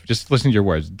lot of just listening to your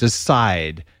words,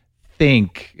 decide,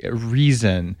 think,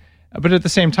 reason. But at the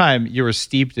same time, you were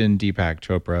steeped in Deepak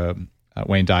Chopra,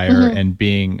 Wayne Dyer, and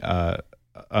being a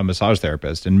massage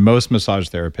therapist. And most massage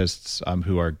therapists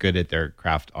who are good at their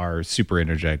craft are super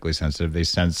energetically sensitive. They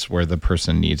sense where the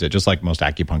person needs it. Just like most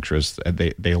acupuncturists,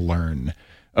 they learn,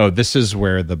 oh, this is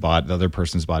where the other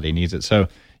person's body needs it. So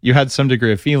you had some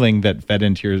degree of feeling that fed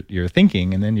into your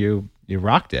thinking, and then you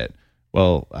rocked it.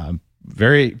 Well,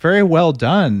 very, very well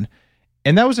done.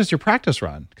 And that was just your practice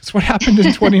run. Because what happened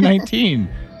in 2019,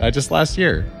 just last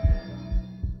year?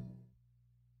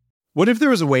 What if there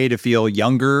was a way to feel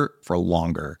younger for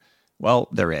longer? Well,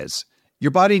 there is.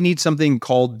 Your body needs something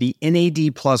called the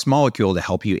NAD+ molecule to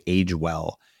help you age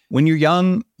well. When you're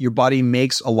young, your body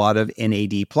makes a lot of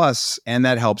NAD+, and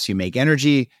that helps you make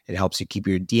energy, it helps you keep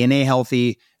your DNA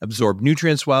healthy, absorb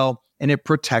nutrients well, and it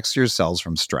protects your cells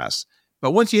from stress.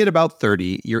 But once you hit about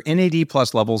 30, your NAD+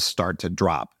 levels start to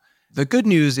drop. The good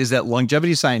news is that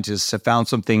longevity scientists have found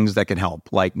some things that can help,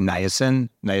 like niacin,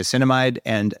 niacinamide,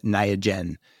 and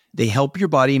Niagen. They help your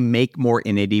body make more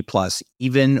NAD+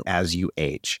 even as you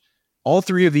age. All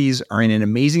three of these are in an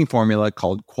amazing formula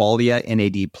called Qualia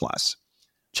NAD+.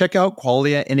 Check out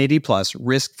Qualia NAD+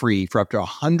 risk-free for up to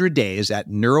 100 days at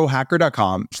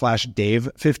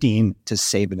neurohacker.com/Dave15 to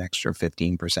save an extra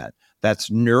 15%. That's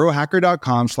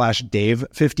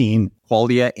neurohacker.com/Dave15,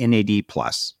 Qualia NAD+.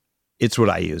 It's what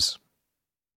I use.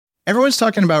 Everyone's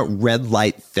talking about red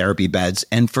light therapy beds,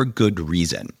 and for good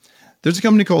reason. There's a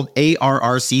company called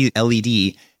ARRC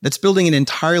LED that's building an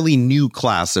entirely new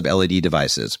class of LED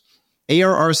devices.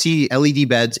 ARRC LED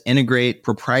beds integrate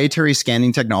proprietary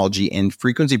scanning technology and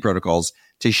frequency protocols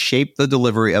to shape the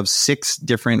delivery of 6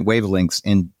 different wavelengths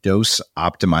in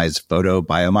dose-optimized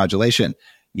photobiomodulation.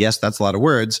 Yes, that's a lot of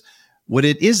words. What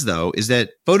it is, though, is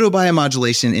that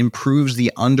photobiomodulation improves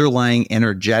the underlying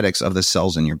energetics of the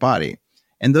cells in your body.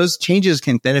 And those changes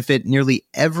can benefit nearly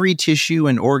every tissue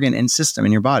and organ and system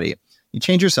in your body. You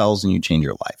change your cells and you change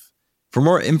your life. For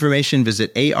more information,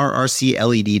 visit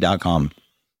arrcled.com.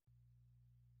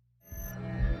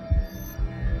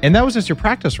 And that was just your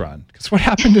practice run. Because what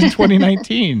happened in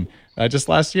 2019, just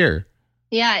last year?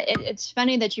 Yeah, it's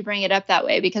funny that you bring it up that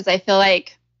way, because I feel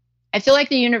like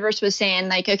the universe was saying,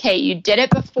 like, okay, you did it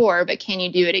before, but can you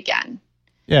do it again?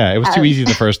 Yeah, it was too easy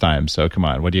the first time. So come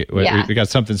on, we got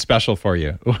something special for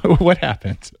you. What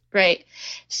happened? Right.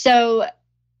 So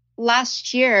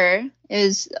last year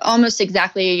is almost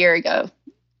exactly a year ago.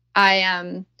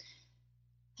 Let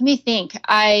me think.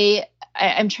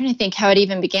 I'm trying to think how it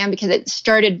even began, because it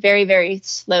started very, very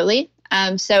slowly.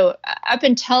 So up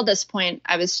until this point,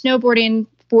 I was snowboarding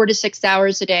 4 to 6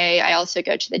 hours a day. I also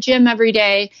go to the gym every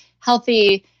day,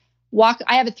 healthy.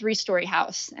 I have a 3-story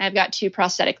house. I've got 2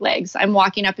 prosthetic legs. I'm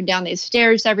walking up and down these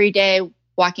stairs every day,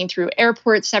 walking through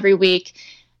airports every week.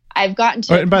 I've gotten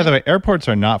to. And by the way, airports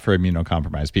are not for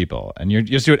immunocompromised people, and you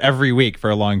just do it every week for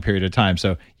a long period of time.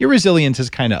 So your resilience is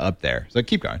kind of up there. So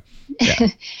keep going. Yeah.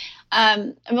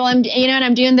 Well, I'm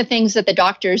doing the things that the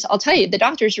doctors. I'll tell you, the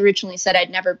doctors originally said I'd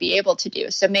never be able to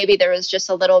do. So maybe there was just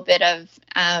a little bit of,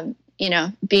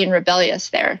 being rebellious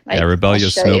there. Like, yeah,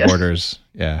 rebellious snowboarders.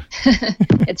 Yeah.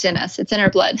 It's in us. It's in our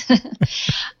blood.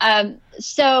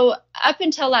 So up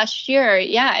until last year,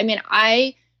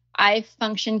 I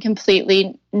function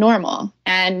completely normal.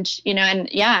 And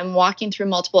I'm walking through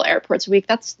multiple airports a week.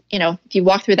 That's, if you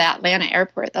walk through the Atlanta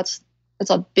airport, that's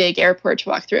a big airport to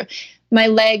walk through. My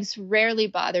legs rarely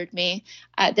bothered me.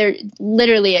 They're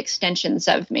literally extensions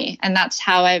of me. And that's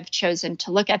how I've chosen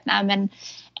to look at them.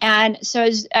 And so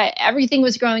everything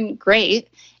was going great.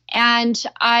 And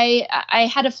I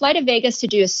had a flight to Vegas to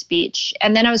do a speech.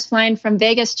 And then I was flying from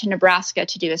Vegas to Nebraska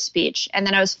to do a speech. And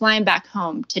then I was flying back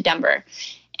home to Denver.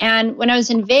 And when I was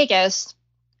in Vegas,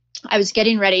 I was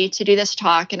getting ready to do this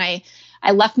talk. And I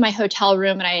left my hotel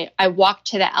room and I walked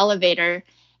to the elevator.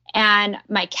 And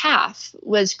my calf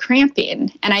was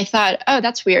cramping. And I thought, oh,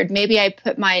 that's weird. Maybe I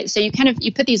put so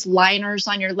you put these liners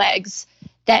on your legs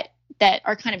that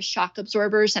are kind of shock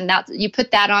absorbers. And you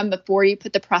put that on before you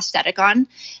put the prosthetic on.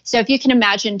 So if you can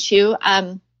imagine too,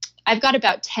 I've got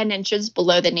about 10 inches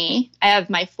below the knee. I have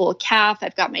my full calf.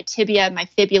 I've got my tibia, my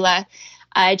fibula.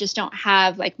 I just don't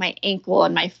have like my ankle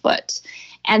and my foot.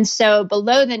 And so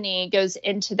below the knee goes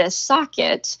into this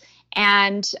socket.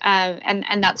 And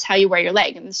that's how you wear your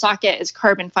leg. And the socket is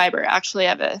carbon fiber. Actually,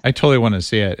 I totally want to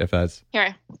see it if that's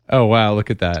here. Oh, wow. Look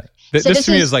at that. This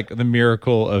to me is like the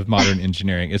miracle of modern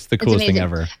engineering. It's the coolest thing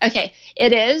ever. Okay.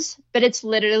 It is, but it's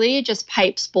literally just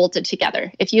pipes bolted together.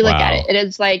 If you look at it, it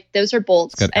is like, those are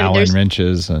bolts. It's got Allen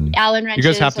wrenches. Allen wrenches. You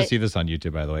guys have to see this on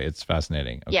YouTube, by the way. It's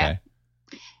fascinating. Okay. Yeah.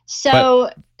 So,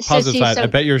 positive side, I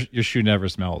bet your shoe never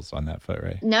smells on that foot,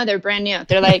 right? No, they're brand new.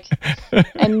 They're like,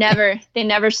 they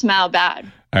never smell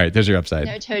bad. All right, there's your upside.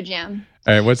 No toe jam.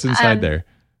 All right, what's inside there?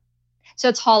 So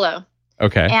it's hollow.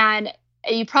 Okay. And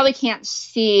you probably can't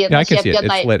see. Yeah, I can see it.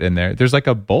 It's lit in there. There's like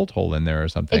a bolt hole in there or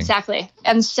something. Exactly.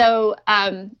 And so,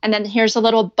 and then here's a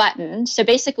little button. So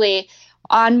basically,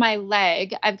 on my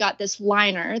leg, I've got this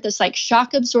liner, this like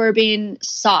shock absorbing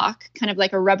sock, kind of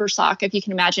like a rubber sock, if you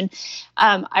can imagine.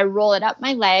 I roll it up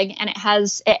my leg and it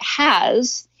has,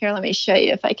 here, let me show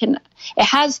you if I can, it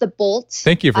has the bolt.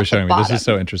 Thank you for showing me. This is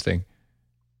so interesting.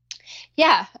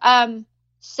 Yeah.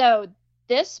 So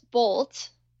this bolt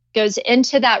goes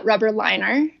into that rubber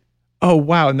liner. Oh,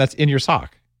 wow. And that's in your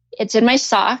sock. It's in my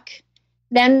sock.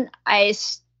 Then I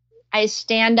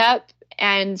stand up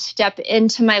and step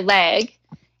into my leg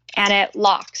and it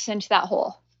locks into that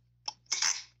hole.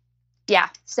 Yeah.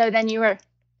 So then you're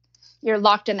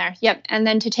locked in there. Yep. And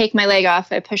then to take my leg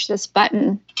off, I push this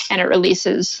button and it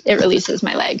releases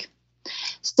my leg.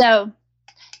 So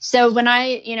when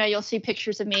you'll see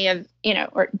pictures of me of,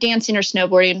 or dancing or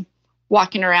snowboarding,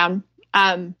 walking around.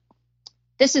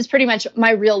 This is pretty much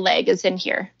my real leg is in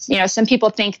here. Some people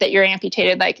think that you're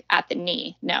amputated like at the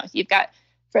knee. No,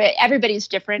 everybody's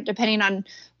different depending on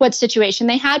what situation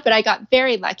they had. But I got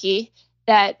very lucky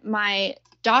that my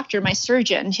doctor, my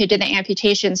surgeon who did the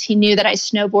amputations, he knew that I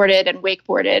snowboarded and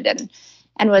wakeboarded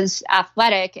and was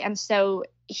athletic. And so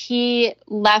he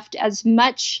left as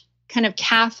much kind of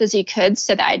calf as he could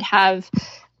so that I'd have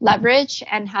leverage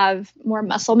and have more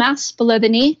muscle mass below the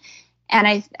knee. And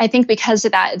I think because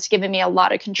of that, it's given me a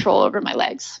lot of control over my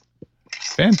legs.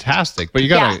 Fantastic. But you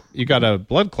got a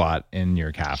blood clot in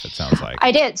your calf, it sounds like.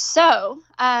 I did. So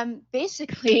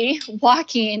basically,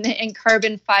 walking in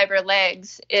carbon fiber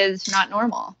legs is not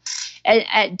normal.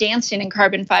 At dancing in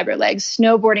carbon fiber legs,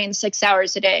 snowboarding 6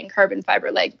 hours a day in carbon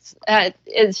fiber legs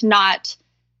is not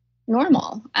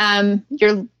normal.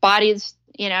 Your body's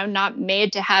not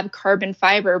made to have carbon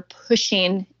fiber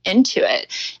pushing into it,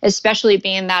 especially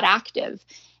being that active.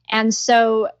 And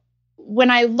so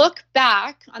when I look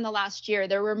back on the last year,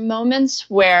 there were moments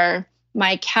where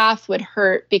my calf would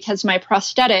hurt because my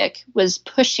prosthetic was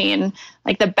pushing,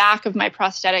 like the back of my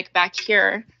prosthetic back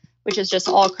here, which is just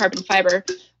all carbon fiber,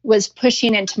 was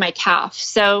pushing into my calf.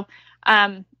 So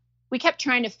we kept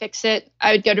trying to fix it.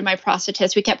 I would go to my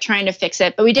prosthetist. We kept trying to fix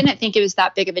it, but we didn't think it was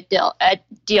that big of a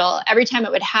deal. Every time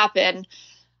it would happen,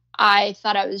 I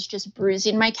thought I was just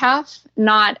bruising my calf,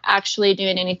 not actually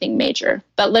doing anything major.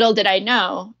 But little did I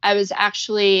know, I was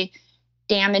actually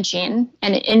damaging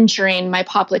and injuring my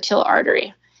popliteal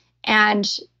artery. And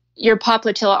your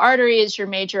popliteal artery is your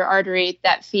major artery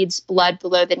that feeds blood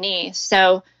below the knee.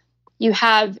 So you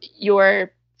have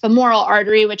your femoral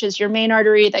artery, which is your main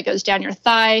artery that goes down your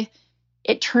thigh.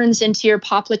 It turns into your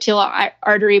popliteal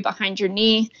artery behind your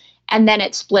knee, and then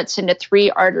it splits into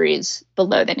 3 arteries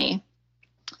below the knee.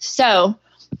 So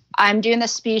I'm doing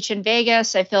this speech in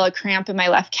Vegas. I feel a cramp in my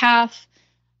left calf.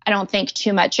 I don't think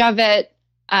too much of it.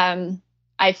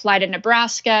 I fly to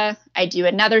Nebraska. I do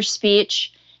another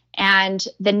speech. And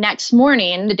the next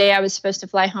morning, the day I was supposed to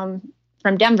fly home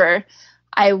from Denver,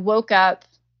 I woke up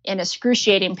in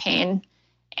excruciating pain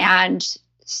and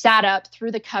sat up,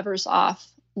 threw the covers off,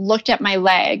 looked at my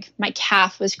leg. My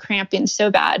calf was cramping so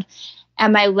bad,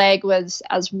 and my leg was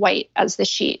as white as the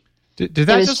sheet. Did that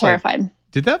I was just terrified.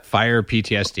 Did that fire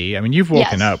PTSD? I mean, you've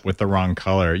woken Yes. up with the wrong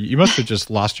color. You must have just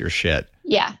lost your shit.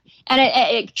 Yeah. And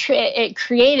it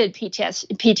created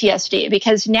PTSD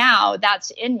because now that's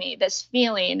in me, this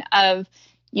feeling of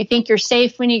you think you're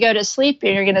safe when you go to sleep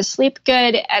and you're going to sleep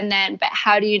good. But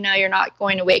how do you know you're not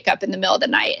going to wake up in the middle of the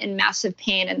night in massive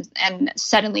pain and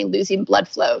suddenly losing blood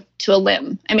flow to a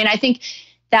limb? I mean, I think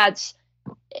that's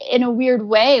in a weird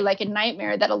way, like a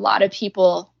nightmare that a lot of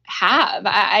people have.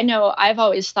 I know I've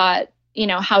always thought,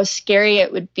 how scary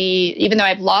it would be, even though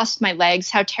I've lost my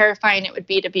legs, how terrifying it would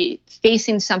be to be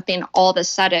facing something all of a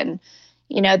sudden,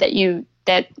 that you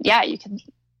could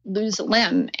lose a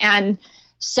limb. And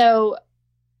so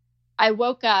I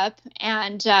woke up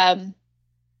and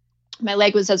my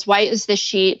leg was as white as the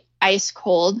sheet, ice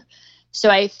cold. So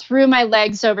I threw my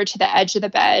legs over to the edge of the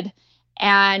bed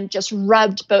and just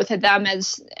rubbed both of them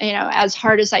as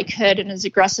hard as I could and as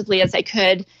aggressively as I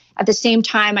could. At the same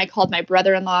time, I called my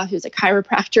brother-in-law, who's a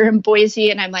chiropractor in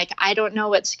Boise, and I'm like, I don't know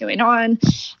what's going on.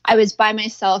 I was by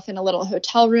myself in a little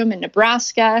hotel room in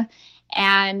Nebraska,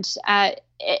 and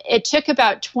it took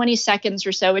about 20 seconds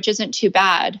or so, which isn't too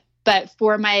bad, but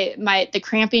for the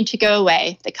cramping to go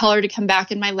away, the color to come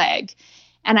back in my leg.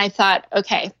 And I thought,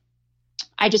 okay,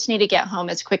 I just need to get home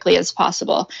as quickly as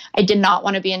possible. I did not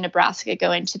want to be in Nebraska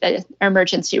going to the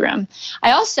emergency room.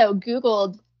 I also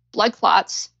Googled blood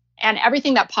clots, and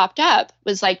everything that popped up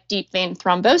was like deep vein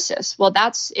thrombosis. Well,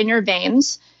 that's in your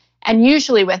veins. And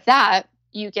usually with that,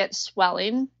 you get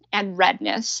swelling and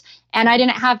redness. And I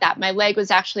didn't have that. My leg was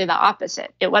actually the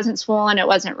opposite. It wasn't swollen. It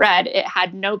wasn't red. It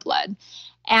had no blood.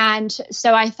 And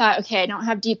so I thought, okay, I don't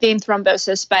have deep vein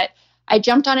thrombosis, but I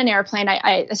jumped on an airplane.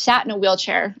 I sat in a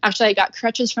wheelchair. Actually, I got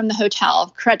crutches from the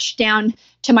hotel, crutched down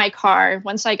to my car.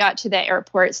 Once I got to the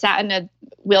airport, sat in a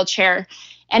wheelchair,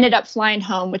 ended up flying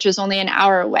home, which was only an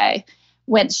hour away,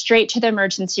 went straight to the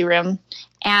emergency room.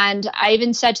 And I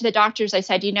even said to the doctors, I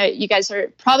said, you guys are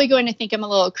probably going to think I'm a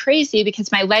little crazy because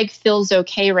my leg feels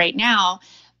okay right now.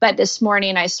 But this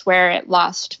morning, I swear it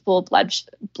lost full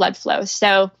blood flow.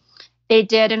 So they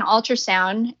did an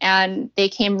ultrasound and they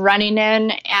came running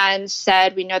in and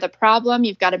said, we know the problem.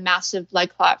 You've got a massive blood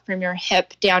clot from your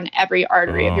hip down every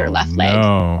artery of your left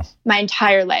leg. My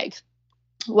entire leg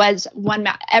was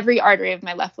every artery of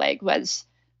my left leg was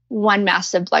one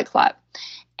massive blood clot.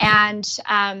 And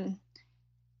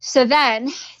so then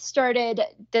started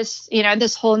this,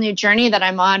 this whole new journey that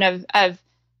I'm on of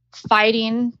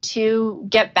fighting to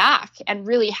get back and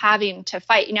really having to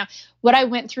fight. What I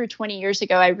went through 20 years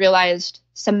ago, I realized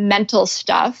some mental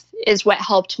stuff is what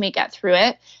helped me get through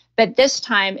it. But this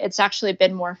time it's actually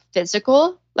been more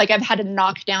physical. Like I've had to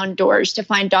knock down doors to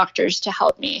find doctors to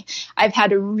help me. I've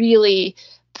had to really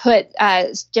put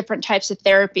different types of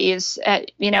therapies,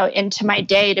 into my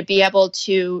day to be able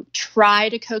to try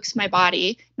to coax my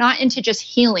body, not into just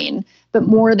healing, but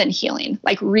more than healing,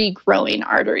 like regrowing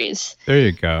arteries. There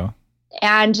you go.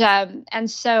 And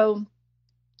so,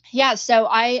 yeah, so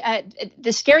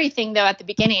the scary thing though, at the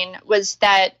beginning was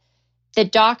that the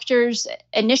doctors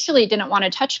initially didn't want to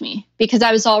touch me because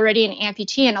I was already an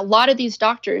amputee. And a lot of these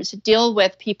doctors deal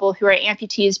with people who are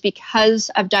amputees because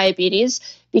of diabetes,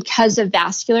 because of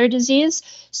vascular disease.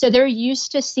 So they're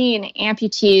used to seeing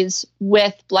amputees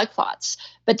with blood clots.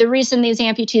 But the reason these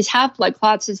amputees have blood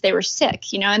clots is they were sick,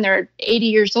 and they're 80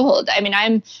 years old. I mean,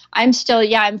 I'm still,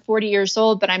 I'm 40 years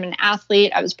old, but I'm an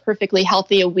athlete. I was perfectly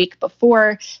healthy a week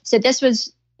before. So this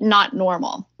was not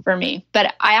normal for me.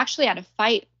 But I actually had to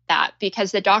fight that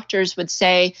because the doctors would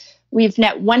say,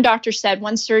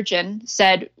 one surgeon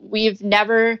said, we've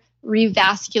never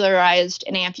revascularized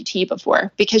an amputee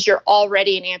before because you're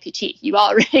already an amputee. You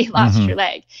already lost your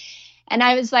leg. And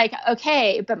I was like,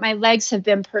 okay, but my legs have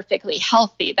been perfectly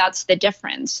healthy. That's the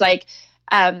difference. Like,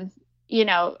 and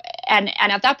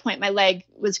at that point, my leg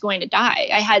was going to die.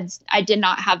 I did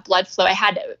not have blood flow. I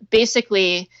had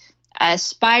basically a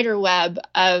spider web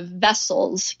of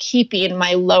vessels keeping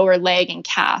my lower leg and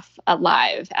calf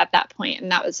alive at that point,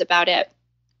 and that was about it.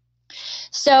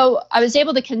 So I was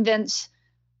able to convince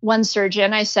one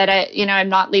surgeon. I said, I'm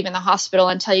not leaving the hospital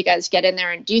until you guys get in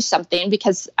there and do something,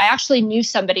 because I actually knew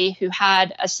somebody who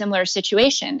had a similar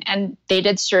situation and they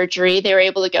did surgery. They were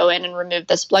able to go in and remove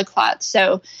this blood clot.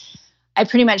 So I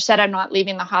pretty much said, I'm not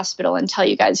leaving the hospital until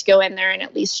you guys go in there and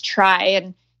at least try.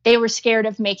 And they were scared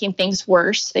of making things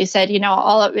worse. They said,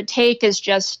 all it would take is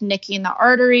just nicking the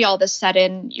artery. All of a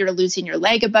sudden, you're losing your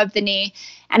leg above the knee.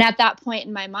 And at that point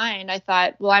in my mind, I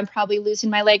thought, well, I'm probably losing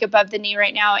my leg above the knee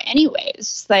right now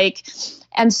anyways.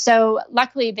 And so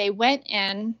luckily they went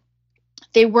in.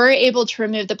 They were able to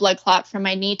remove the blood clot from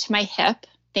my knee to my hip,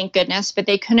 thank goodness, but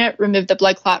they couldn't remove the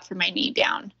blood clot from my knee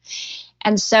down.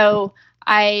 And so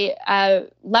I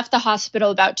left the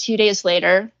hospital about 2 days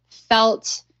later,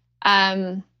 felt,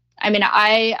 I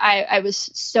was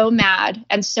so mad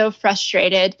and so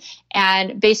frustrated.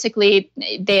 And basically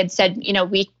they had said,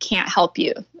 we can't help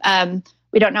you.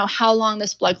 We don't know how long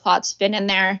this blood clot's been in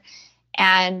there.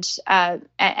 And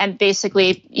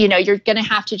basically, you're going to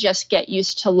have to just get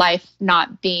used to life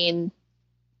not being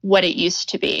what it used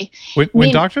to be.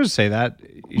 When doctors say that,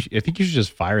 I think you should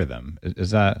just fire them.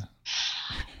 Is that?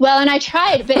 Well, and I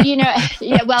tried, but sorry,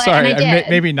 and I did.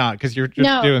 Maybe not, because you're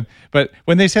just doing. But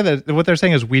when they say that, what they're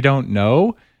saying is we don't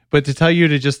know. But to tell you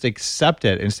to just accept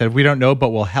it instead of we don't know, but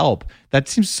we'll help. That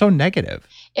seems so negative.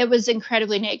 It was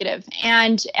incredibly negative,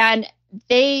 and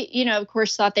they, of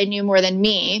course, thought they knew more than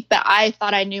me, but I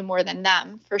thought I knew more than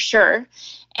them for sure.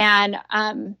 And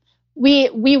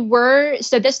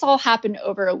so this all happened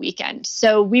over a weekend.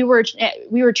 So we were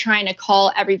trying to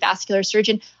call every vascular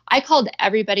surgeon. I called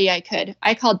everybody I could.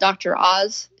 I called Dr.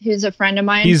 Oz, who's a friend of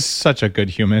mine. He's such a good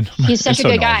human. He's such a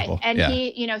good guy. And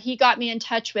he got me in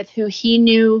touch with who he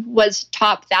knew was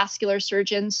top vascular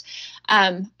surgeons.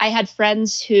 I had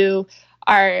friends who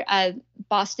are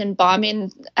Boston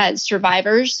bombing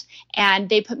survivors, and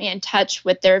they put me in touch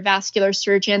with their vascular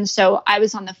surgeon. So I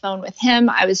was on the phone with him.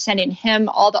 I was sending him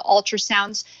all the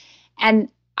ultrasounds, and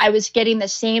I was getting the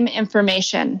same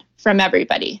information from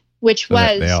everybody, which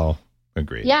was they all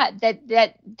agree. Yeah,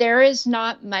 that there is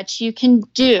not much you can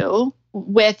do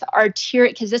with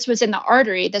arterial, because this was in the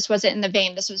artery. This wasn't in the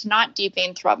vein. This was not deep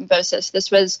vein thrombosis.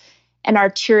 This was an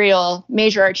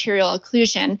major arterial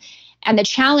occlusion. And the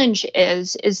challenge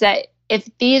is that if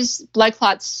these blood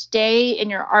clots stay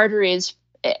in your arteries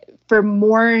for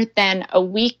more than a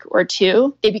week or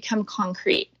two, they become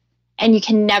concrete and you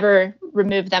can never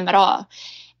remove them at all.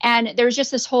 And there was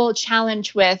just this whole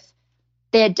challenge with,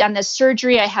 they had done this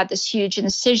surgery. I had this huge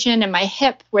incision in my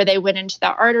hip where they went into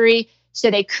the artery.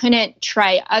 So they couldn't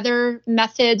try other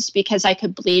methods because I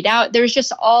could bleed out. There was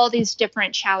just all these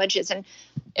different challenges. And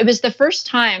it was the first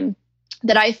time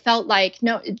that I felt like,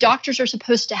 no, doctors are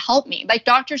supposed to help me. Like,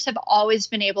 doctors have always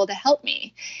been able to help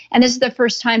me. And this is the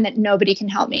first time that nobody can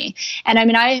help me. And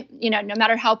no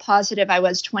matter how positive I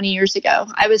was 20 years ago,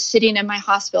 I was sitting in my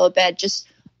hospital bed, just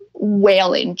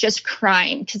wailing, just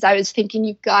crying, because I was thinking,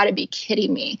 you've got to be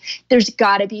kidding me. There's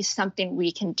got to be something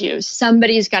we can do.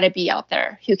 Somebody's got to be out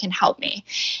there who can help me.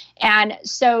 And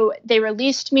so they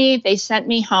released me, they sent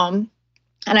me home.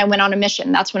 And I went on a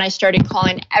mission. That's when I started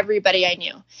calling everybody I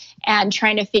knew and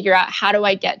trying to figure out, how do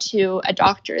I get to a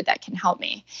doctor that can help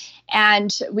me?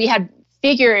 And we had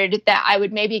figured that I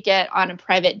would maybe get on a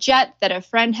private jet that a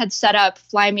friend had set up,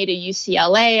 fly me to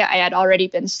UCLA. I had already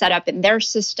been set up in their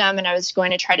system, and I was going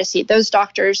to try to see those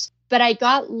doctors. But I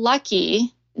got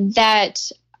lucky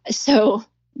that, So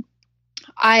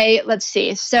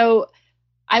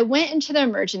I went into the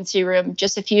emergency room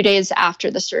just a few days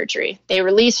after the surgery. They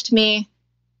released me.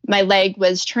 My leg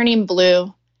was turning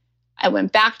blue. I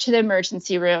went back to the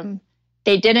emergency room.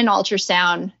 They did an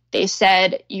ultrasound. They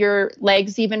said, your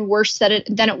leg's even worse than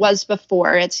it was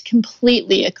before. It's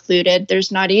completely occluded.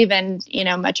 There's not even,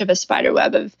 much of a spider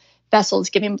web of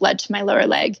vessels giving blood to my lower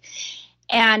leg.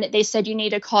 And they said, you need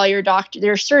to call your doctor,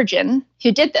 their surgeon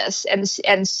who did this,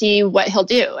 and see what he'll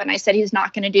do. And I said, he's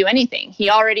not going to do anything. He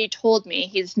already told me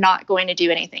he's not going to do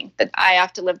anything, that I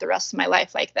have to live the rest of my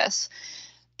life like this.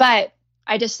 But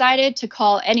I decided to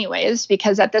call anyways,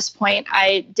 because at this point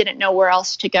I didn't know where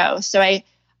else to go. So I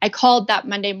called that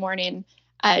Monday morning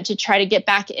to try to get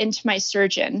back into my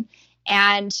surgeon.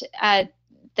 And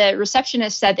the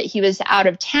receptionist said that he was out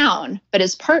of town, but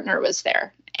his partner was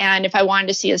there. And if I wanted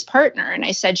to see his partner, and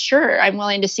I said, sure, I'm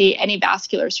willing to see any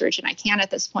vascular surgeon I can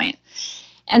at this point.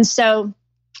 And so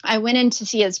I went in to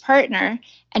see his partner,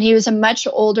 and he was a much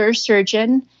older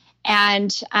surgeon.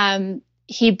 And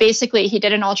he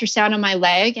did an ultrasound on my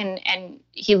leg, and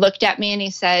he looked at me and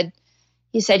he said,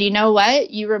 you know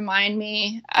what? You remind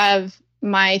me of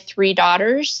my 3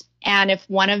 daughters. And if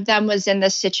one of them was in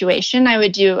this situation, I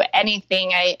would do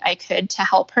anything I could to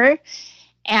help her.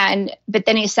 But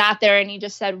then he sat there and he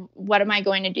just said, what am I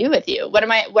going to do with you? What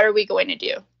are we going to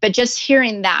do? But just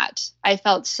hearing that, I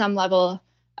felt some level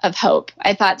of hope.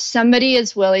 I thought, somebody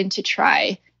is willing to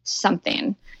try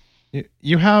something.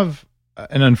 You have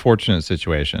an unfortunate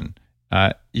situation.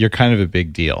 You're kind of a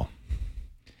big deal.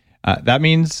 That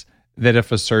means that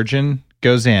if a surgeon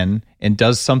goes in and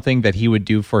does something that he would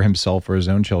do for himself or his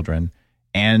own children,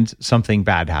 and something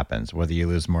bad happens, whether you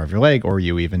lose more of your leg or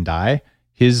you even die,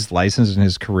 his license and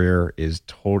his career is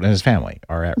total, and his family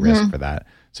are at risk for that.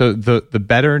 So the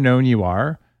better known you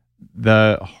are,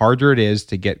 the harder it is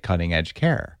to get cutting edge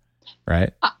care,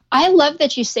 right? I love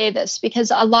that you say this,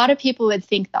 because a lot of people would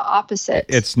think the opposite.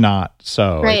 It's not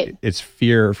so. Right. It's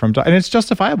fear and it's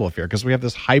justifiable fear, because we have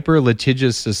this hyper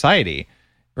litigious society,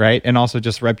 right? And also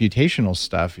just reputational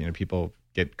stuff. People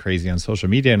get crazy on social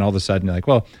media, and all of a sudden you're like,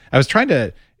 well, I was trying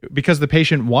to, because the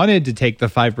patient wanted to take the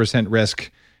 5% risk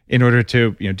in order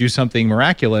to do something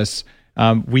miraculous.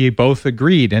 We both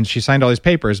agreed, and she signed all these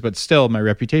papers, but still my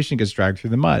reputation gets dragged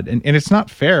through the mud. And it's not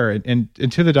fair. And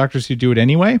to the doctors who do it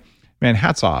anyway, man,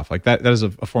 hats off. Like that is a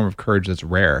form of courage that's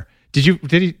rare. What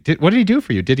did he do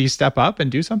for you? Did he step up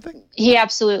and do something? He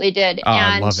absolutely did. Oh,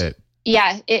 I love it.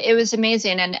 Yeah, it was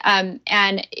amazing.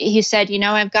 And he said,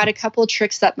 I've got a couple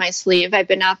tricks up my sleeve. I've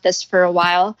been at this for a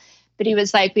while, but he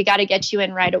was like, we got to get you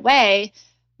in right away,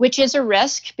 which is a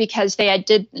risk, because they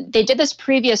did this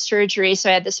previous surgery. So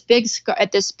I had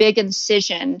this big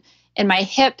incision in my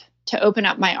hip to open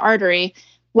up my artery.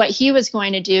 What he was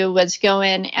going to do was go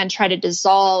in and try to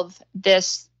dissolve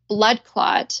this blood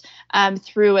clot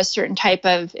through a certain type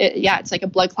of, it's like a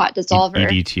blood clot dissolver.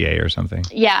 EDTA or something.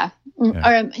 Yeah.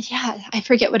 I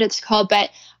forget what it's called,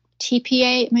 but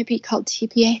TPA, it might be called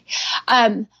TPA.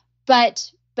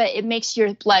 But it makes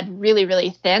your blood really, really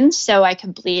thin, so I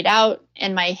could bleed out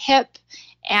in my hip.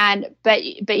 But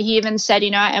he even said,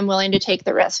 I'm willing to take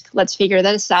the risk. Let's figure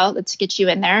this out. Let's get you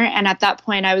in there. And at that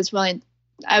point, I was willing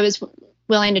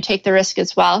to take the risk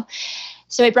as well.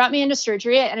 So he brought me into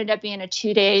surgery. It ended up being a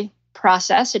 2-day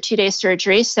process, a 2-day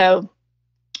surgery. So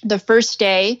the first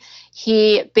day,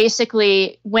 he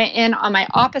basically went in on my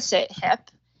opposite hip,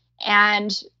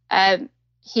 and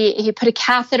he put a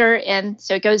catheter in.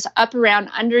 So it goes up around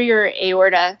under your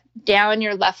aorta, down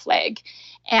your left leg,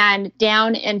 and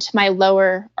down into my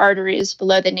lower arteries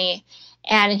below the knee.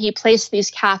 And he placed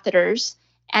these catheters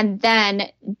and then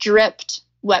dripped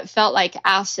what felt like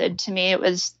acid to me. It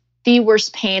was the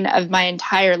worst pain of my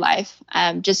entire life.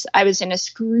 I was in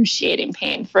excruciating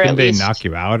pain for Didn't at least. They knock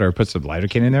you out or put some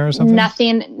lidocaine in there or something?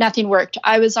 Nothing worked.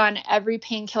 I was on every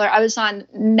painkiller. I was on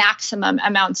maximum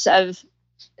amounts of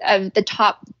the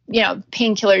top,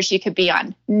 painkillers you could be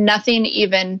on. Nothing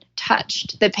even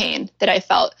touched the pain that I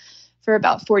felt for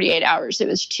about 48 hours. It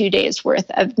was 2 days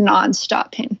worth of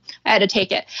nonstop pain. I had to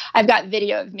take it. I've got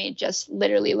video of me just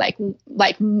literally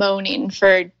like moaning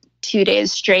for 2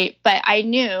 days straight. But I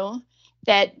knew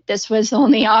that this was the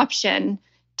only option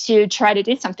to try to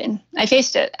do something. I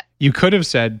faced it. You could have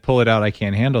said, pull it out. I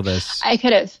can't handle this. I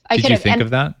could have. Did you think of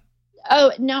that?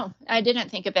 Oh, no, I didn't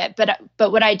think of it.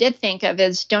 But what I did think of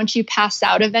is, don't you pass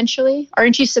out eventually?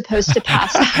 Aren't you supposed to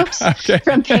pass out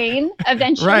from pain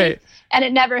eventually? Right. And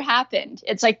it never happened.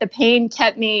 It's like the pain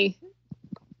kept me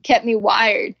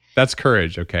wired. That's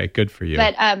courage. Okay, good for you.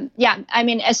 But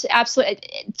it's absolutely,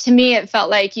 to me, it felt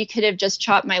like you could have just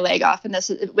chopped my leg off, and this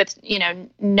is with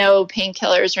no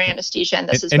painkillers or anesthesia, and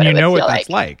this is what it would feel like. And that's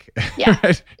like. Yeah,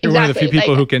 right? You're one of the few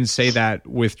people who can say that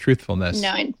with truthfulness.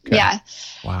 Yeah.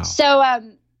 Wow. So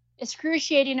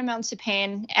excruciating amounts of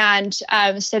pain, and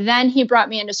so then he brought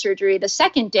me into surgery the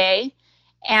second day,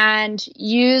 and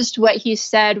used what he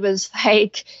said was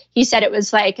like, it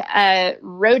was like a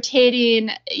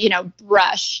rotating,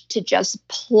 brush to just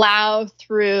plow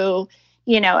through,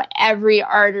 every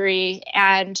artery.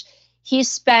 And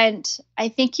I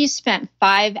think he spent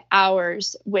 5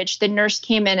 hours, which the nurse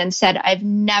came in and said, I've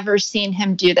never seen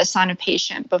him do this on a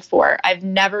patient before. I've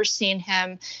never seen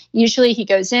him. Usually he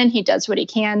goes in, he does what he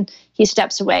can, he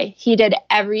steps away. He did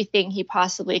everything he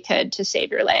possibly could to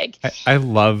save your leg. I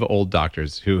love old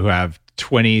doctors who have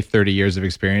 20, 30 years of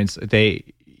experience.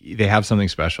 They have something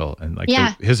special. And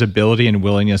his ability and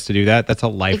willingness to do that, that's a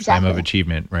lifetime of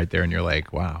achievement right there. And you're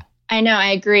like, wow. I know. I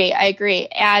agree.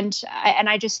 And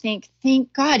I just think,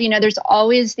 thank God, there's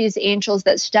always these angels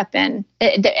that step in.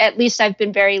 At least I've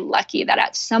been very lucky that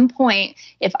at some point,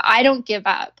 if I don't give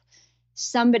up,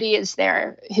 somebody is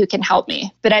there who can help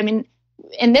me. But I mean,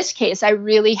 in this case, I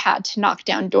really had to knock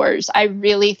down doors. I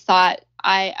really thought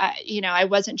I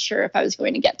wasn't sure if I was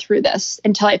going to get through this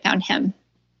until I found him.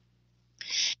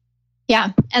 Yeah.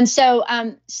 And so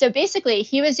basically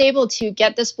he was able to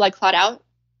get this blood clot out.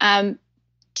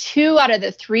 2 out of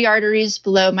the 3 arteries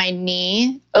below my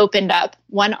knee opened up.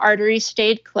 1 artery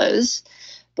stayed closed,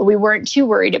 but we weren't too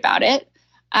worried about it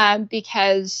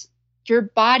because your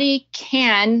body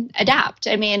can adapt.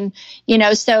 I mean,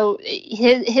 so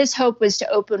his hope was to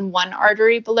open one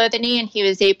artery below the knee, and he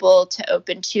was able to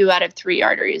open 2 out of 3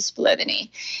 arteries below the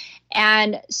knee.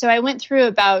 And so I went through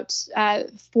about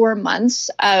 4 months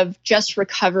of just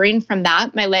recovering from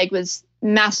that. My leg was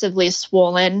massively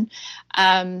swollen,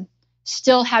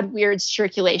 still had weird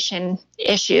circulation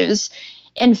issues.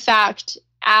 In fact,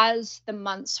 as the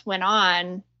months went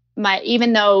on,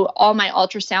 even though all my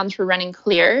ultrasounds were running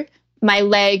clear, my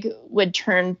leg would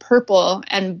turn purple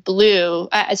and blue.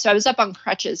 So I was up on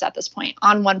crutches at this point,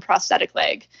 on one prosthetic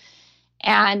leg.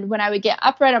 And when I would get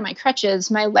upright on my crutches,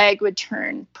 my leg would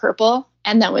turn purple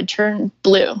and then would turn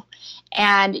blue.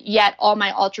 And yet all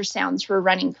my ultrasounds were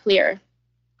running clear.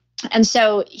 And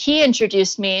so he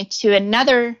introduced me to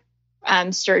another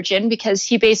surgeon, because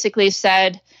he basically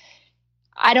said,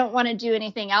 I don't want to do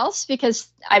anything else because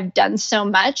I've done so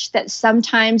much that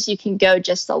sometimes you can go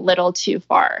just a little too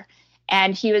far.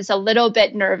 And he was a little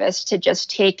bit nervous to just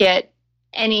take it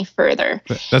any further.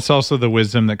 But that's also the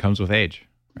wisdom that comes with age,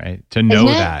 right? To know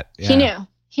that. Yeah.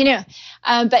 He knew.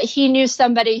 But he knew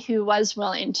somebody who was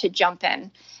willing to jump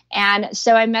in. And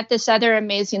so I met this other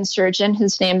amazing surgeon.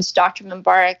 His name's Dr.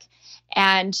 Mubarak.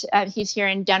 And he's here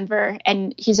in Denver.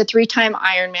 And he's a 3-time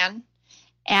Ironman.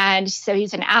 And so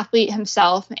he's an athlete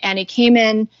himself. And he came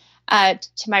in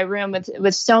to my room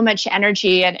with so much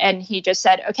energy. And he just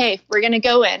said, okay, we're going to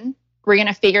go in. We're going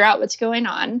to figure out what's going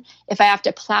on. If I have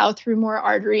to plow through more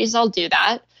arteries, I'll do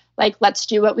that. Like, let's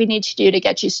do what we need to do to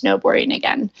get you snowboarding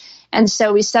again. And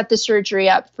so we set the surgery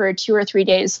up for 2 or 3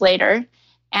 days later.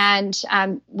 And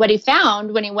what he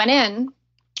found when he went in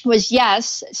was,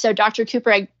 yes, so Dr.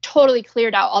 Cooper had totally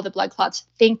cleared out all the blood clots.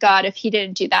 Thank God, if he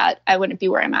didn't do that, I wouldn't be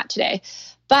where I'm at today.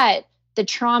 But the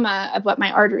trauma of what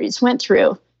my arteries went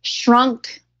through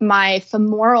shrunk my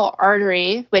femoral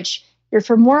artery, which your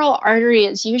femoral artery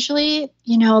is usually,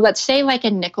 let's say like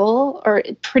a nickel, or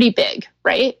pretty big,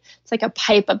 right? It's like a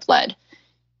pipe of blood.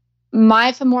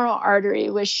 My femoral artery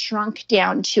was shrunk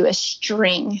down to a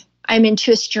string.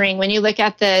 To a string. When you look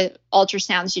at the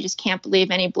ultrasounds, you just can't believe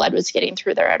any blood was getting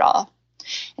through there at all.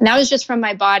 And that was just from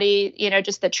my body,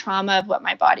 just the trauma of what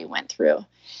my body went through.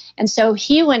 And so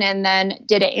he went in then,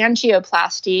 did an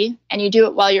angioplasty, and you do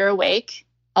it while you're awake,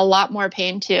 a lot more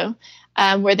pain too.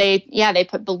 Where they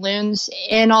put balloons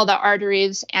in all the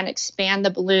arteries and expand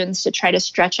the balloons to try to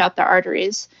stretch out the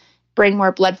arteries, bring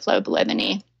more blood flow below the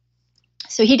knee.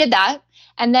 So he did that.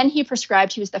 And then he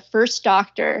was the first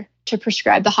doctor to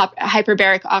prescribe the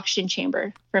hyperbaric oxygen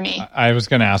chamber for me. I was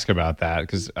going to ask about that,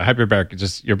 because hyperbaric,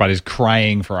 just your body's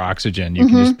crying for oxygen. You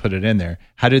can just put it in there.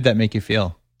 How did that make you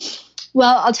feel?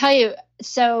 Well, I'll tell you.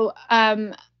 So,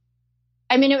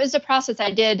 it was a process.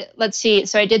 I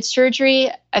did surgery.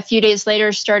 A few days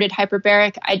later, started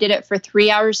hyperbaric. I did it for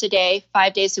 3 hours a day,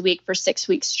 5 days a week for 6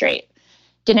 weeks straight.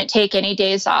 Didn't take any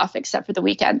days off except for the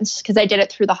weekends, because I did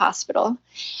it through the hospital.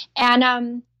 And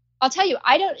I'll tell you,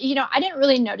 I didn't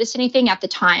really notice anything at the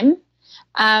time.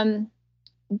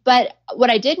 But what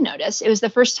I did notice, it was the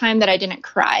first time that I didn't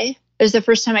cry. It was the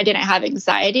first time I didn't have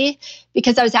anxiety,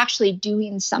 because I was actually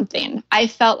doing something. I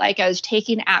felt like I was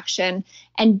taking action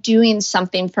and doing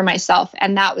something for myself,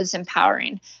 and that was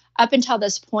empowering. Up until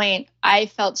this point, I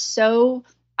felt so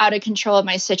out of control of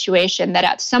my situation that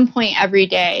at some point every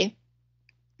day,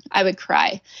 I would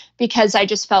cry because I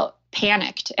just felt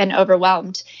panicked and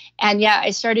overwhelmed. And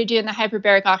I started doing the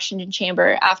hyperbaric oxygen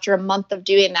chamber. After a month of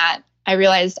doing that, I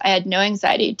realized I had no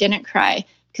anxiety, didn't cry,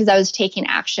 because I was taking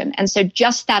action. And so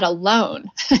just that alone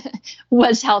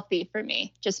was healthy for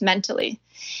me, just mentally.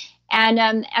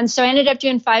 And so I ended up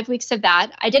doing 5 weeks of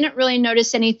that. I didn't really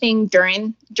notice anything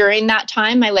during that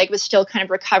time. My leg was still kind of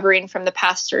recovering from the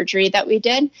past surgery that we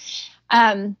did.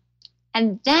 And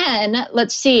then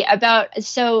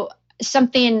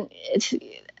something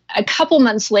a couple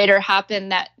months later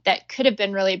happened that could have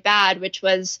been really bad, which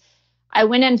was I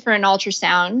went in for an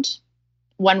ultrasound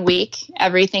 1 week.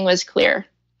 Everything was clear.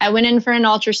 I went in for an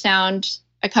ultrasound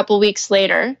a couple weeks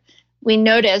later. We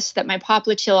noticed that my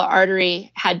popliteal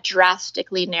artery had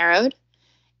drastically narrowed,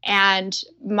 and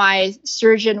my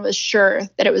surgeon was sure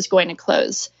that it was going to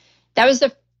close. That was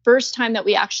the first time that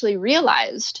we actually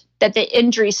realized that the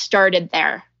injury started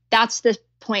there. That's the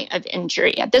point of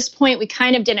injury. At this point, we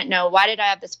kind of didn't know, why did I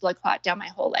have this blood clot down my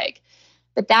whole leg?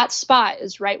 But that spot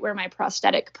is right where my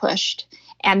prosthetic pushed,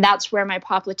 and that's where my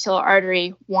popliteal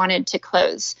artery wanted to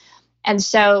close. And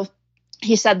so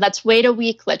he said, let's wait a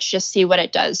week. Let's just see what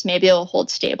it does. Maybe it'll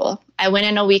hold stable. I went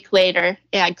in a week later.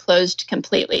 It had closed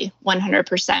completely,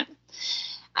 100%.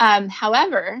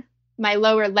 However, my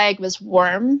lower leg was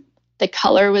warm. The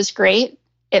color was great.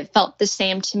 It felt the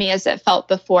same to me as it felt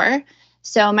before.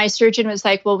 So my surgeon was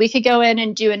like, well, we could go in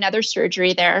and do another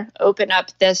surgery there, open up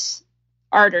this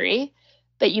artery,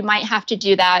 but you might have to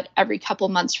do that every couple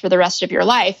months for the rest of your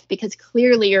life because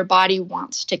clearly your body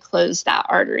wants to close that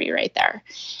artery right there.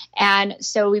 And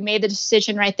so we made the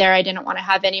decision right there. I didn't want to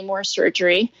have any more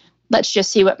surgery. Let's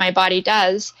just see what my body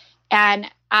does. And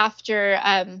after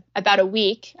about a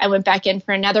week, I went back in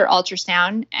for another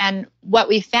ultrasound. And what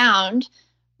we found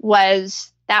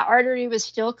was that artery was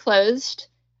still closed,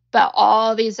 but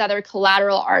all these other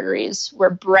collateral arteries were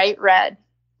bright red,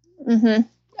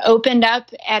 opened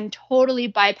up and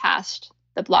totally bypassed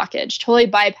the blockage, totally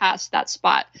bypassed that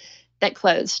spot that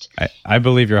closed. I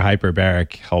believe your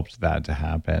hyperbaric helped that to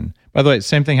happen. By the way,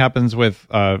 same thing happens with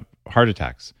heart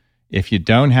attacks. If you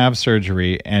don't have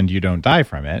surgery and you don't die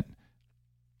from it,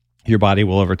 your body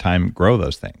will over time grow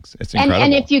those things. It's incredible.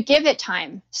 And if you give it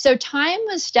time. So time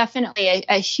was definitely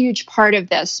a huge part of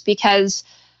this because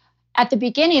at the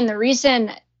beginning, the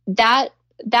reason that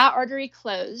artery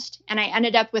closed and I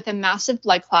ended up with a massive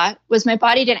blood clot was my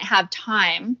body didn't have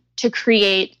time to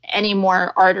create any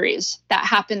more arteries. That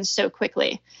happened so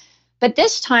quickly. But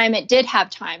this time it did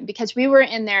have time because we were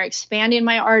in there expanding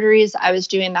my arteries. I was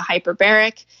doing the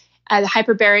hyperbaric. The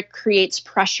hyperbaric creates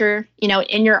pressure,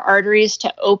 in your arteries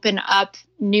to open up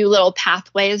new little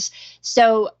pathways.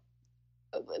 So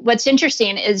what's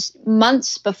interesting is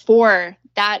months before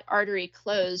that artery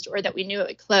closed or that we knew it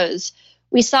would close,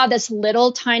 we saw this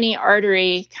little tiny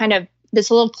artery, kind of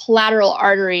this little collateral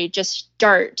artery just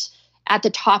start at the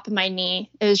top of my knee.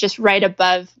 It was just right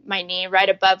above my knee, right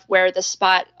above where the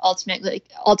spot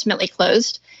ultimately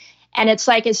closed. And it's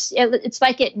like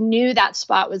it knew that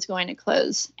spot was going to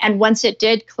close. And once it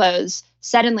did close,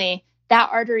 suddenly that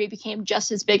artery became just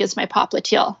as big as my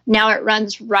popliteal. Now it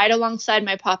runs right alongside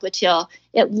my popliteal.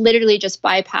 It literally just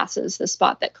bypasses the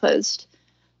spot that closed.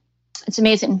 It's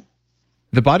amazing.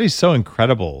 The body's so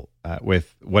incredible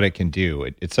with what it can do.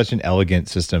 It's such an elegant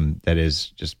system that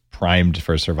is just primed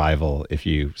for survival if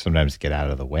you sometimes get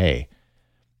out of the way.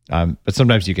 But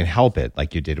sometimes you can help it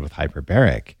like you did with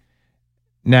hyperbaric.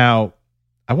 Now,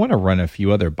 I want to run a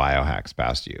few other biohacks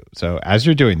past you. So as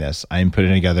you're doing this, I'm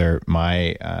putting together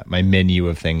my menu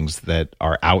of things that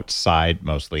are outside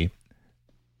mostly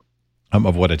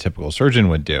of what a typical surgeon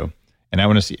would do. And I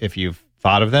want to see if you've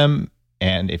thought of them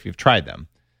and if you've tried them.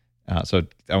 So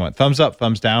I want thumbs up,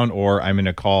 thumbs down, or I'm going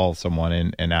to call someone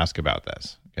and ask about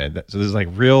this. Okay, so this is like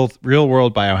real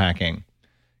world biohacking.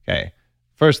 Okay,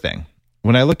 first thing,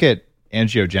 when I look at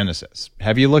angiogenesis,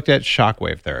 have you looked at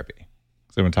shockwave therapy?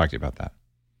 Does anyone talk to you about that?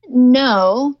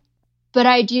 No, but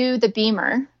I do the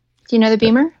beamer. Do you know the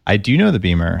beamer? I do know the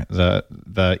beamer, the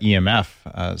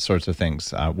EMF sorts of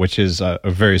things, which is a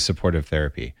very supportive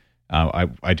therapy.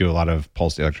 I do a lot of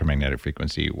pulsed electromagnetic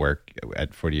frequency work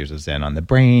at 40 Years of Zen on the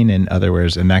brain and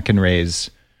others, and that can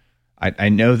raise, I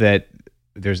know that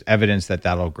there's evidence that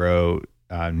that'll grow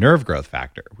nerve growth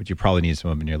factor, which you probably need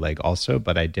some of in your leg also,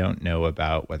 but I don't know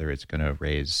about whether it's going to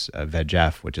raise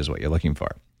VEGF, which is what you're looking for.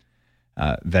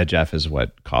 VEGF is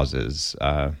what causes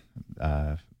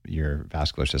your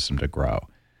vascular system to grow.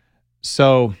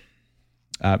 So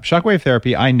shockwave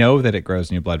therapy, I know that it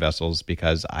grows new blood vessels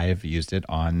because I have used it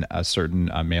on a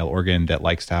certain male organ that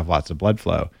likes to have lots of blood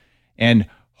flow. And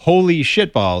holy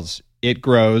shitballs, it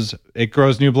grows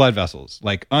new blood vessels,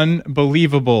 like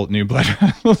unbelievable new blood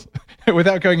vessels.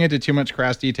 Without going into too much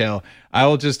crass detail, I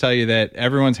will just tell you that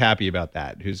everyone's happy about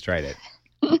that who's tried it.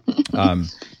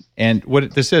 And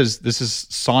what this is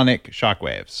sonic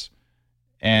shockwaves.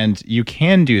 And you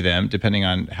can do them depending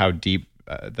on how deep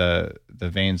the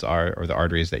veins are or the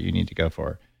arteries that you need to go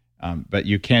for. But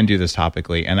you can do this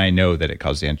topically. And I know that it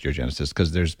causes angiogenesis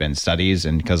because there's been studies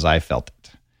and because I felt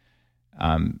it.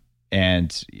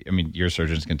 And I mean, your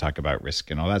surgeons can talk about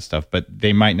risk and all that stuff, but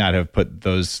they might not have put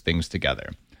those things together.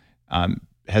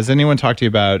 Has anyone talked to you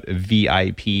about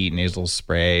VIP nasal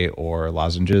spray or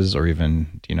lozenges, or even,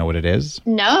 do you know what it is?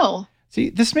 No. See,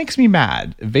 this makes me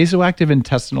mad. Vasoactive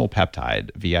intestinal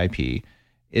peptide, VIP,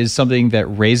 is something that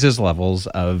raises levels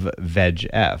of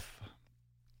VEGF,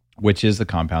 which is the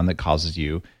compound that causes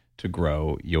you to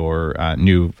grow your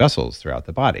new vessels throughout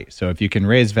the body. So if you can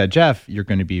raise VEGF, you're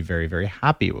going to be very, very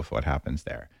happy with what happens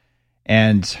there.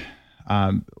 And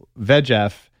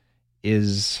VEGF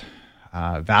is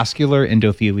vascular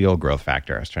endothelial growth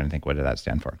factor. I was trying to think, what did that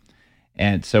stand for?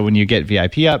 And so when you get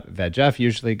VIP up, VEGF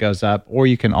usually goes up, or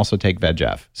you can also take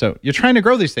VEGF. So you're trying to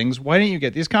grow these things. Why don't you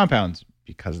get these compounds?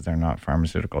 Because they're not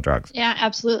pharmaceutical drugs. Yeah,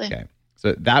 absolutely. Okay.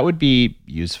 So that would be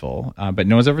useful, but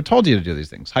no one's ever told you to do these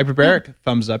things. Hyperbaric,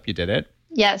 thumbs up, you did it.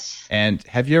 Yes. And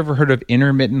have you ever heard of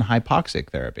intermittent hypoxic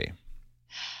therapy?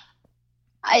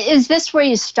 Is this where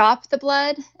you stop the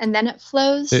blood and then it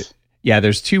flows? Yeah,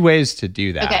 there's 2 ways to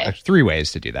do that. Okay. 3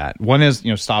 ways to do that. One is,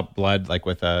 stop blood, like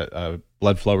with a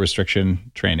blood flow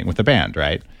restriction training with a band,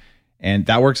 right? And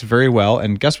that works very well.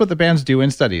 And guess what the bands do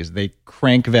in studies? They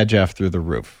crank VEGF through the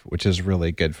roof, which is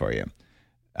really good for you.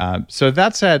 So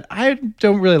that said, I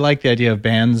don't really like the idea of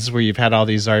bands where you've had all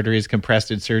these arteries compressed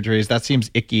in surgeries. That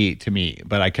seems icky to me,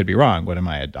 but I could be wrong. What am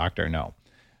I, a doctor? No.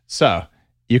 So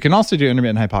you can also do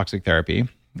intermittent hypoxic therapy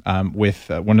with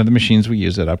one of the machines we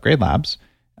use at Upgrade Labs,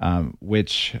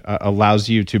 which allows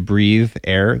you to breathe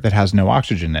air that has no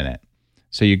oxygen in it.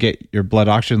 So you get your blood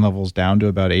oxygen levels down to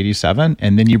about 87,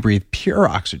 and then you breathe pure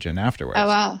oxygen afterwards. Oh,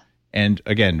 wow. And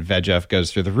again, VEGF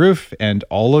goes through the roof, and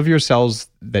all of your cells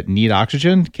that need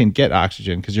oxygen can get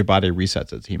oxygen because your body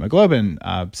resets its hemoglobin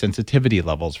sensitivity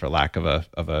levels, for lack of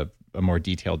a more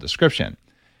detailed description.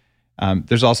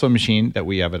 There's also a machine that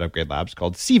we have at Upgrade Labs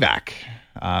called CVAC,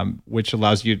 which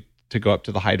allows you to go up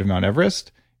to the height of Mount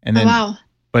Everest, and then,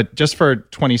 but just for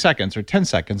 20 seconds or 10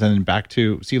 seconds, and then back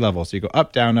to sea level. So you go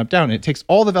up, down, up, down. And it takes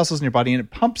all the vessels in your body and it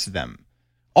pumps them.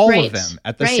 All of them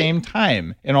at the same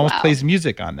time. It almost plays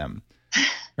music on them,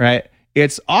 right?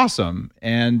 It's awesome.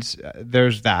 And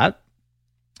there's that.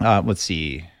 Let's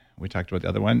see. We talked about the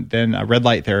other one. Then red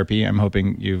light therapy. I'm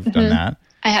hoping you've done that.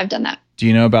 I have done that. Do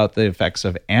you know about the effects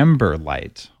of amber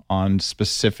light on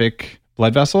specific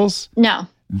blood vessels? No.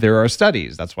 There are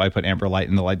studies. That's why I put amber light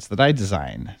in the lights that I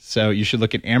design. So you should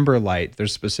look at amber light.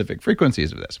 There's specific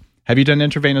frequencies of this. Have you done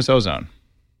intravenous ozone?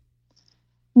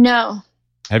 No.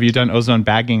 Have you done ozone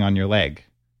bagging on your leg?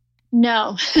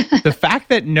 No. The fact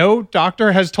that no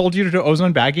doctor has told you to do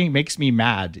ozone bagging makes me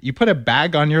mad. You put a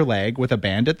bag on your leg with a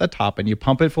band at the top and you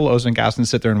pump it full of ozone gas and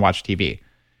sit there and watch TV.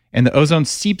 And the ozone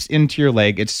seeps into your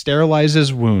leg. It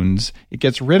sterilizes wounds. It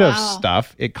gets rid of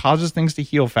stuff. It causes things to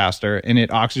heal faster, and it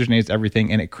oxygenates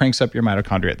everything, and it cranks up your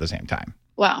mitochondria at the same time.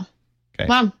 Wow. Okay.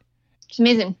 Wow. It's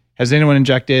amazing. Has anyone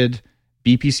injected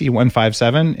BPC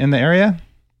 157 in the area?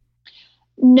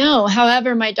 No.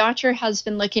 However, my doctor has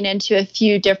been looking into a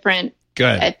few different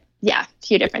Good. A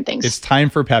few different things. It's time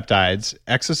for peptides.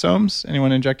 Exosomes,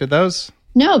 anyone injected those?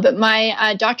 No, but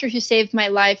my doctor who saved my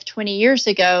life 20 years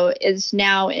ago is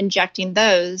now injecting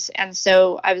those. And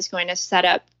so I was going to set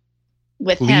up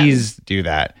with him. Please do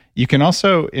that. You can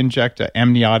also inject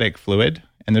amniotic fluid,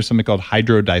 and there's something called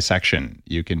hydrodissection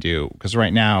you can do. Because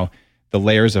right now, the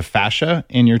layers of fascia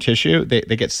in your tissue, they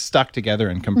get stuck together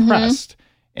and compressed.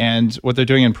 And what they're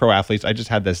doing in pro athletes, I just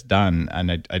had this done,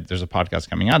 and there's a podcast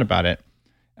coming out about it.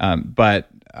 But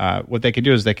what they can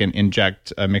do is they can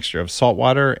inject a mixture of salt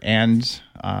water and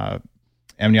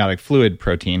amniotic fluid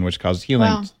protein, which causes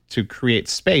healing to create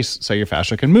space so your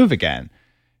fascia can move again.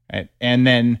 Right? And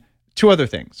then 2 other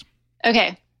things.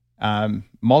 Okay.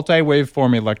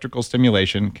 Multi-waveform electrical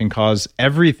stimulation can cause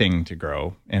everything to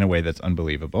grow in a way that's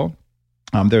unbelievable.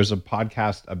 There's a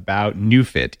podcast about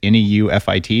NeuFit.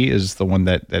 NEUFIT is the one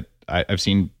that I've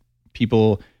seen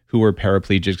people who were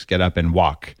paraplegics get up and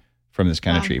walk from this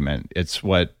kind of treatment. It's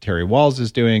what Terry Walls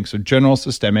is doing. So general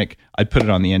systemic, I'd put it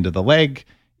on the end of the leg.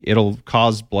 It'll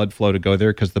cause blood flow to go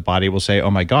there because the body will say,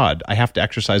 oh my God, I have to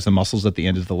exercise the muscles at the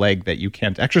end of the leg that you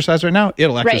can't exercise right now.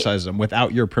 It'll exercise them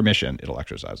without your permission. It'll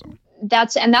exercise them.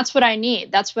 That's what I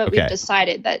need. That's what we've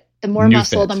decided, that the more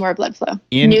muscle, the more blood flow.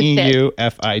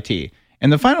 NEUFIT.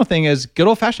 And the final thing is good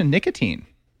old fashioned nicotine.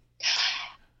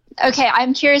 Okay,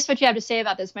 I'm curious what you have to say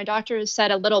about this. My doctor has said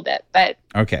a little bit, but...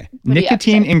 Okay.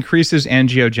 Nicotine increases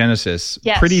angiogenesis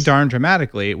pretty darn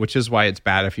dramatically, which is why it's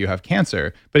bad if you have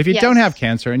cancer. But if you don't have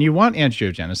cancer and you want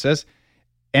angiogenesis,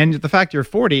 and the fact you're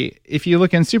 40, if you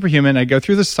look in Superhuman, I go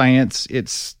through the science,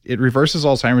 it reverses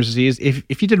Alzheimer's disease.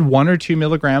 If you did 1 or 2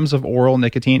 milligrams of oral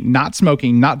nicotine, not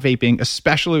smoking, not vaping,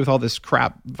 especially with all this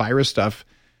crap virus stuff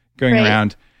going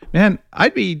around, man,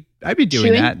 I'd be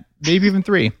doing that. Maybe even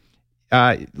 3.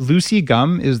 Lucy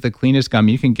gum is the cleanest gum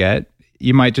you can get.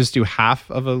 You might just do half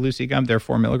of a Lucy gum. They're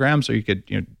 4 milligrams. Or you could,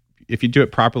 if you do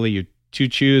it properly, you 2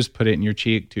 chews, put it in your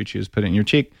cheek, 2 chews, put it in your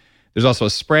cheek. There's also a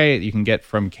spray that you can get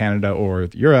from Canada or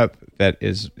Europe that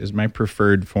is my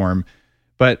preferred form.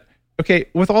 But okay,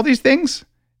 with all these things,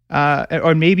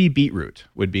 or maybe beetroot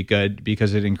would be good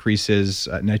because it increases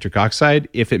nitric oxide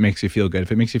if it makes you feel good.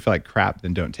 If it makes you feel like crap,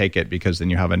 then don't take it because then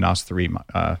you have a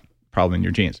NOS3 problem in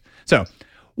your genes. So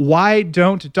why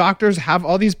don't doctors have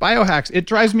all these biohacks? It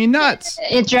drives me nuts.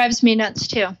 It drives me nuts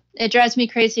too. It drives me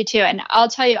crazy too. And I'll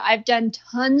tell you, I've done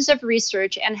tons of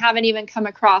research and haven't even come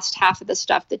across half of the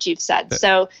stuff that you've said.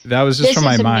 So that was just from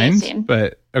my mind. Amazing.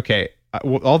 But okay,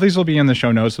 all these will be in the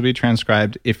show notes. Will be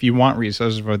transcribed. If you want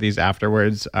resources for these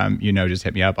afterwards, just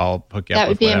hit me up. I'll hook you up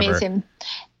with whatever. That would be amazing.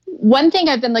 One thing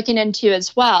I've been looking into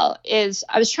as well is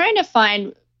I was trying to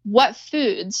find what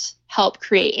foods help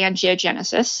create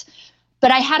angiogenesis,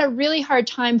 but I had a really hard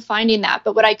time finding that.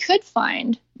 But what I could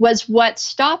find was what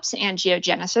stops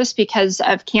angiogenesis because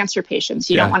of cancer patients.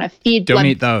 You don't want to feed blood. Don't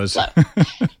eat those.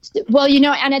 Well,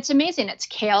 and it's amazing. It's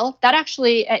kale. That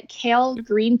actually, kale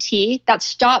green tea, that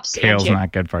stops Kale's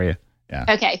not good for you. Yeah.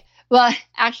 Okay. Well,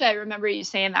 actually, I remember you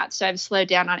saying that, so I've slowed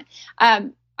down on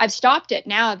it. I've stopped it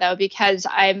now, though, because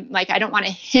I'm like, I don't want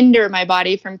to hinder my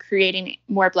body from creating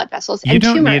more blood vessels. You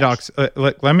don't need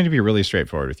let me be really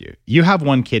straightforward with you. You have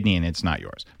one kidney and it's not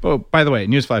yours. Oh, by the way,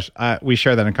 newsflash, we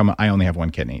share that in common. I only have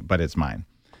one kidney, but it's mine.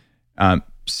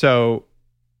 So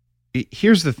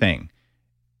here's the thing.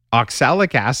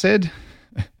 Oxalic acid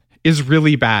is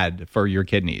really bad for your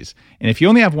kidneys. And if you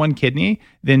only have one kidney,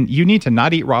 then you need to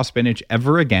not eat raw spinach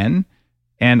ever again.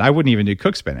 And I wouldn't even do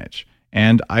cooked spinach.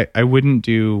 And I wouldn't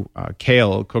do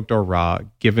kale, cooked or raw,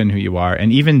 given who you are.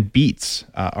 And even beets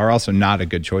are also not a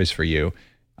good choice for you.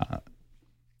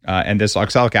 And this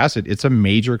oxalic acid, it's a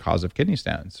major cause of kidney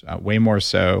stones, way more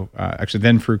so actually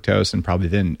than fructose and probably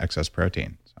than excess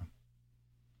protein. So.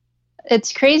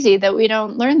 It's crazy that we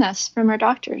don't learn this from our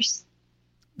doctors.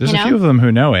 There's a few of them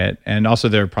who know it. And also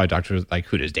there are probably doctors like,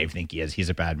 who does Dave think he is? He's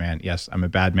a bad man. Yes, I'm a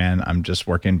bad man. I'm just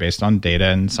working based on data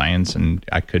and science, and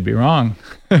I could be wrong.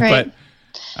 Right.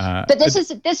 But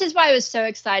this is why I was so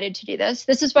excited to do this.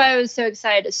 This is why I was so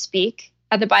excited to speak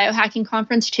at the biohacking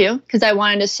conference too, because I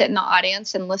wanted to sit in the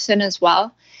audience and listen as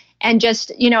well. And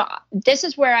just, this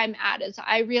is where I'm at, is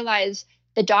I realize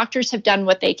the doctors have done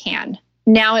what they can.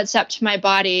 Now it's up to my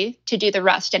body to do the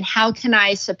rest. And how can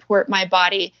I support my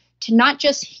body to not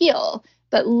just heal,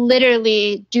 but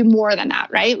literally do more than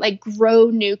that, right? Like grow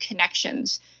new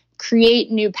connections, create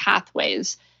new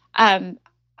pathways. I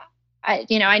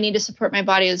need to support my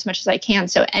body as much as I can.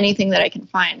 So anything that I can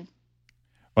find.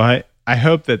 Well, I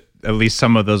hope that at least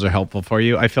some of those are helpful for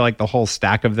you. I feel like the whole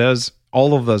stack of those,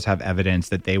 all of those have evidence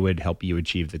that they would help you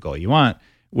achieve the goal you want,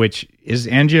 which is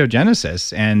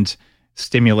angiogenesis and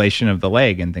stimulation of the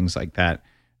leg and things like that.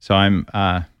 So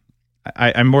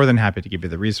I'm more than happy to give you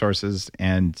the resources,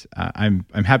 and I'm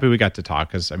happy we got to talk,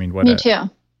 because Me too.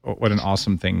 What an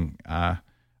awesome thing. I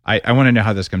want to know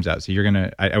how this comes out. So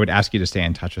I would ask you to stay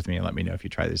in touch with me and let me know if you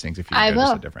try these things, if you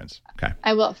notice a difference. Okay.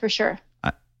 I will, for sure.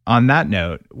 On that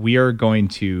note, we are going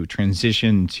to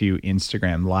transition to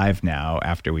Instagram Live now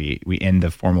after we end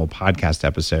the formal podcast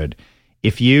episode.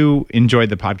 If you enjoyed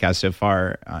the podcast so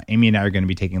far, Amy and I are going to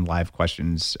be taking live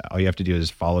questions. All you have to do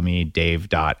is follow me,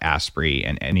 dave.asprey,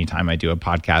 and anytime I do a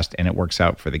podcast and it works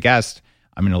out for the guest,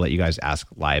 I'm going to let you guys ask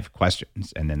live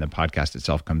questions. And then the podcast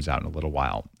itself comes out in a little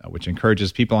while, which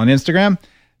encourages people on Instagram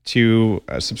to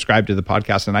subscribe to the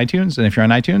podcast on iTunes. And if you're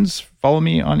on iTunes, follow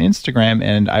me on Instagram,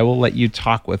 and I will let you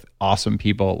talk with awesome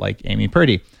people like Amy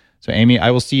Purdy. So Amy, I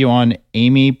will see you on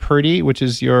Amy Purdy, which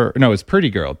is it's Purdy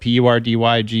Girl,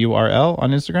 PURDYGURL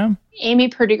on Instagram. Amy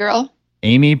Purdy Girl.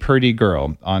 Amy Purdy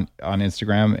Girl on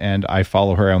Instagram. And I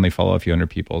follow her. I only follow a few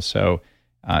hundred people. So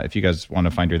if you guys want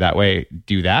to find her that way,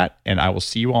 do that. And I will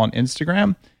see you all on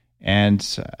Instagram. And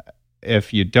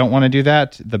if you don't want to do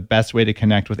that, the best way to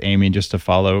connect with Amy, just to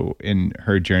follow in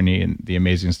her journey and the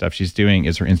amazing stuff she's doing,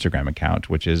 is her Instagram account,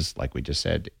 which is, like we just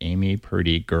said, Amy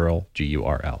Purdy Girl,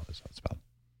 GURL is how it's spelled.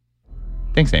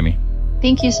 Thanks, Amy.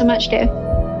 Thank you so much, Dave.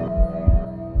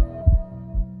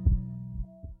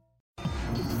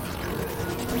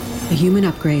 The Human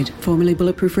Upgrade, formerly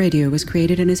Bulletproof Radio, was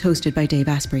created and is hosted by Dave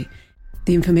Asprey.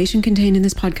 The information contained in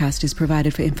this podcast is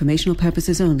provided for informational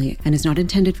purposes only and is not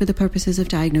intended for the purposes of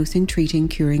diagnosing, treating,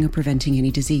 curing, or preventing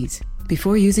any disease.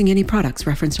 Before using any products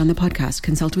referenced on the podcast,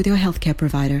 consult with your healthcare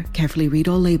provider, carefully read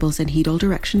all labels, and heed all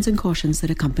directions and cautions that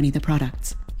accompany the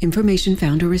products. Information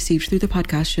found or received through the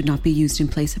podcast should not be used in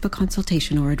place of a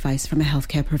consultation or advice from a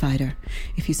healthcare provider.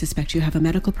 If you suspect you have a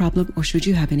medical problem or should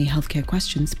you have any healthcare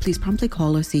questions, please promptly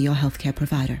call or see your healthcare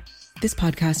provider. This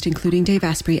podcast, including Dave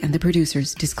Asprey and the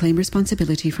producers, disclaim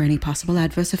responsibility for any possible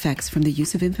adverse effects from the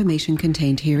use of information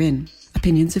contained herein.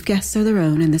 Opinions of guests are their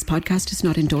own, and this podcast does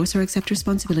not endorse or accept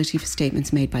responsibility for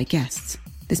statements made by guests.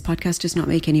 This podcast does not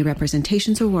make any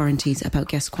representations or warranties about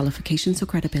guest qualifications or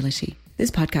credibility.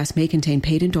 This podcast may contain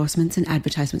paid endorsements and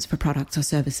advertisements for products or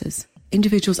services.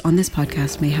 Individuals on this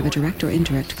podcast may have a direct or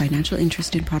indirect financial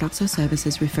interest in products or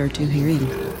services referred to herein.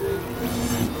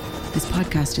 This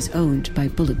podcast is owned by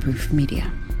Bulletproof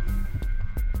Media.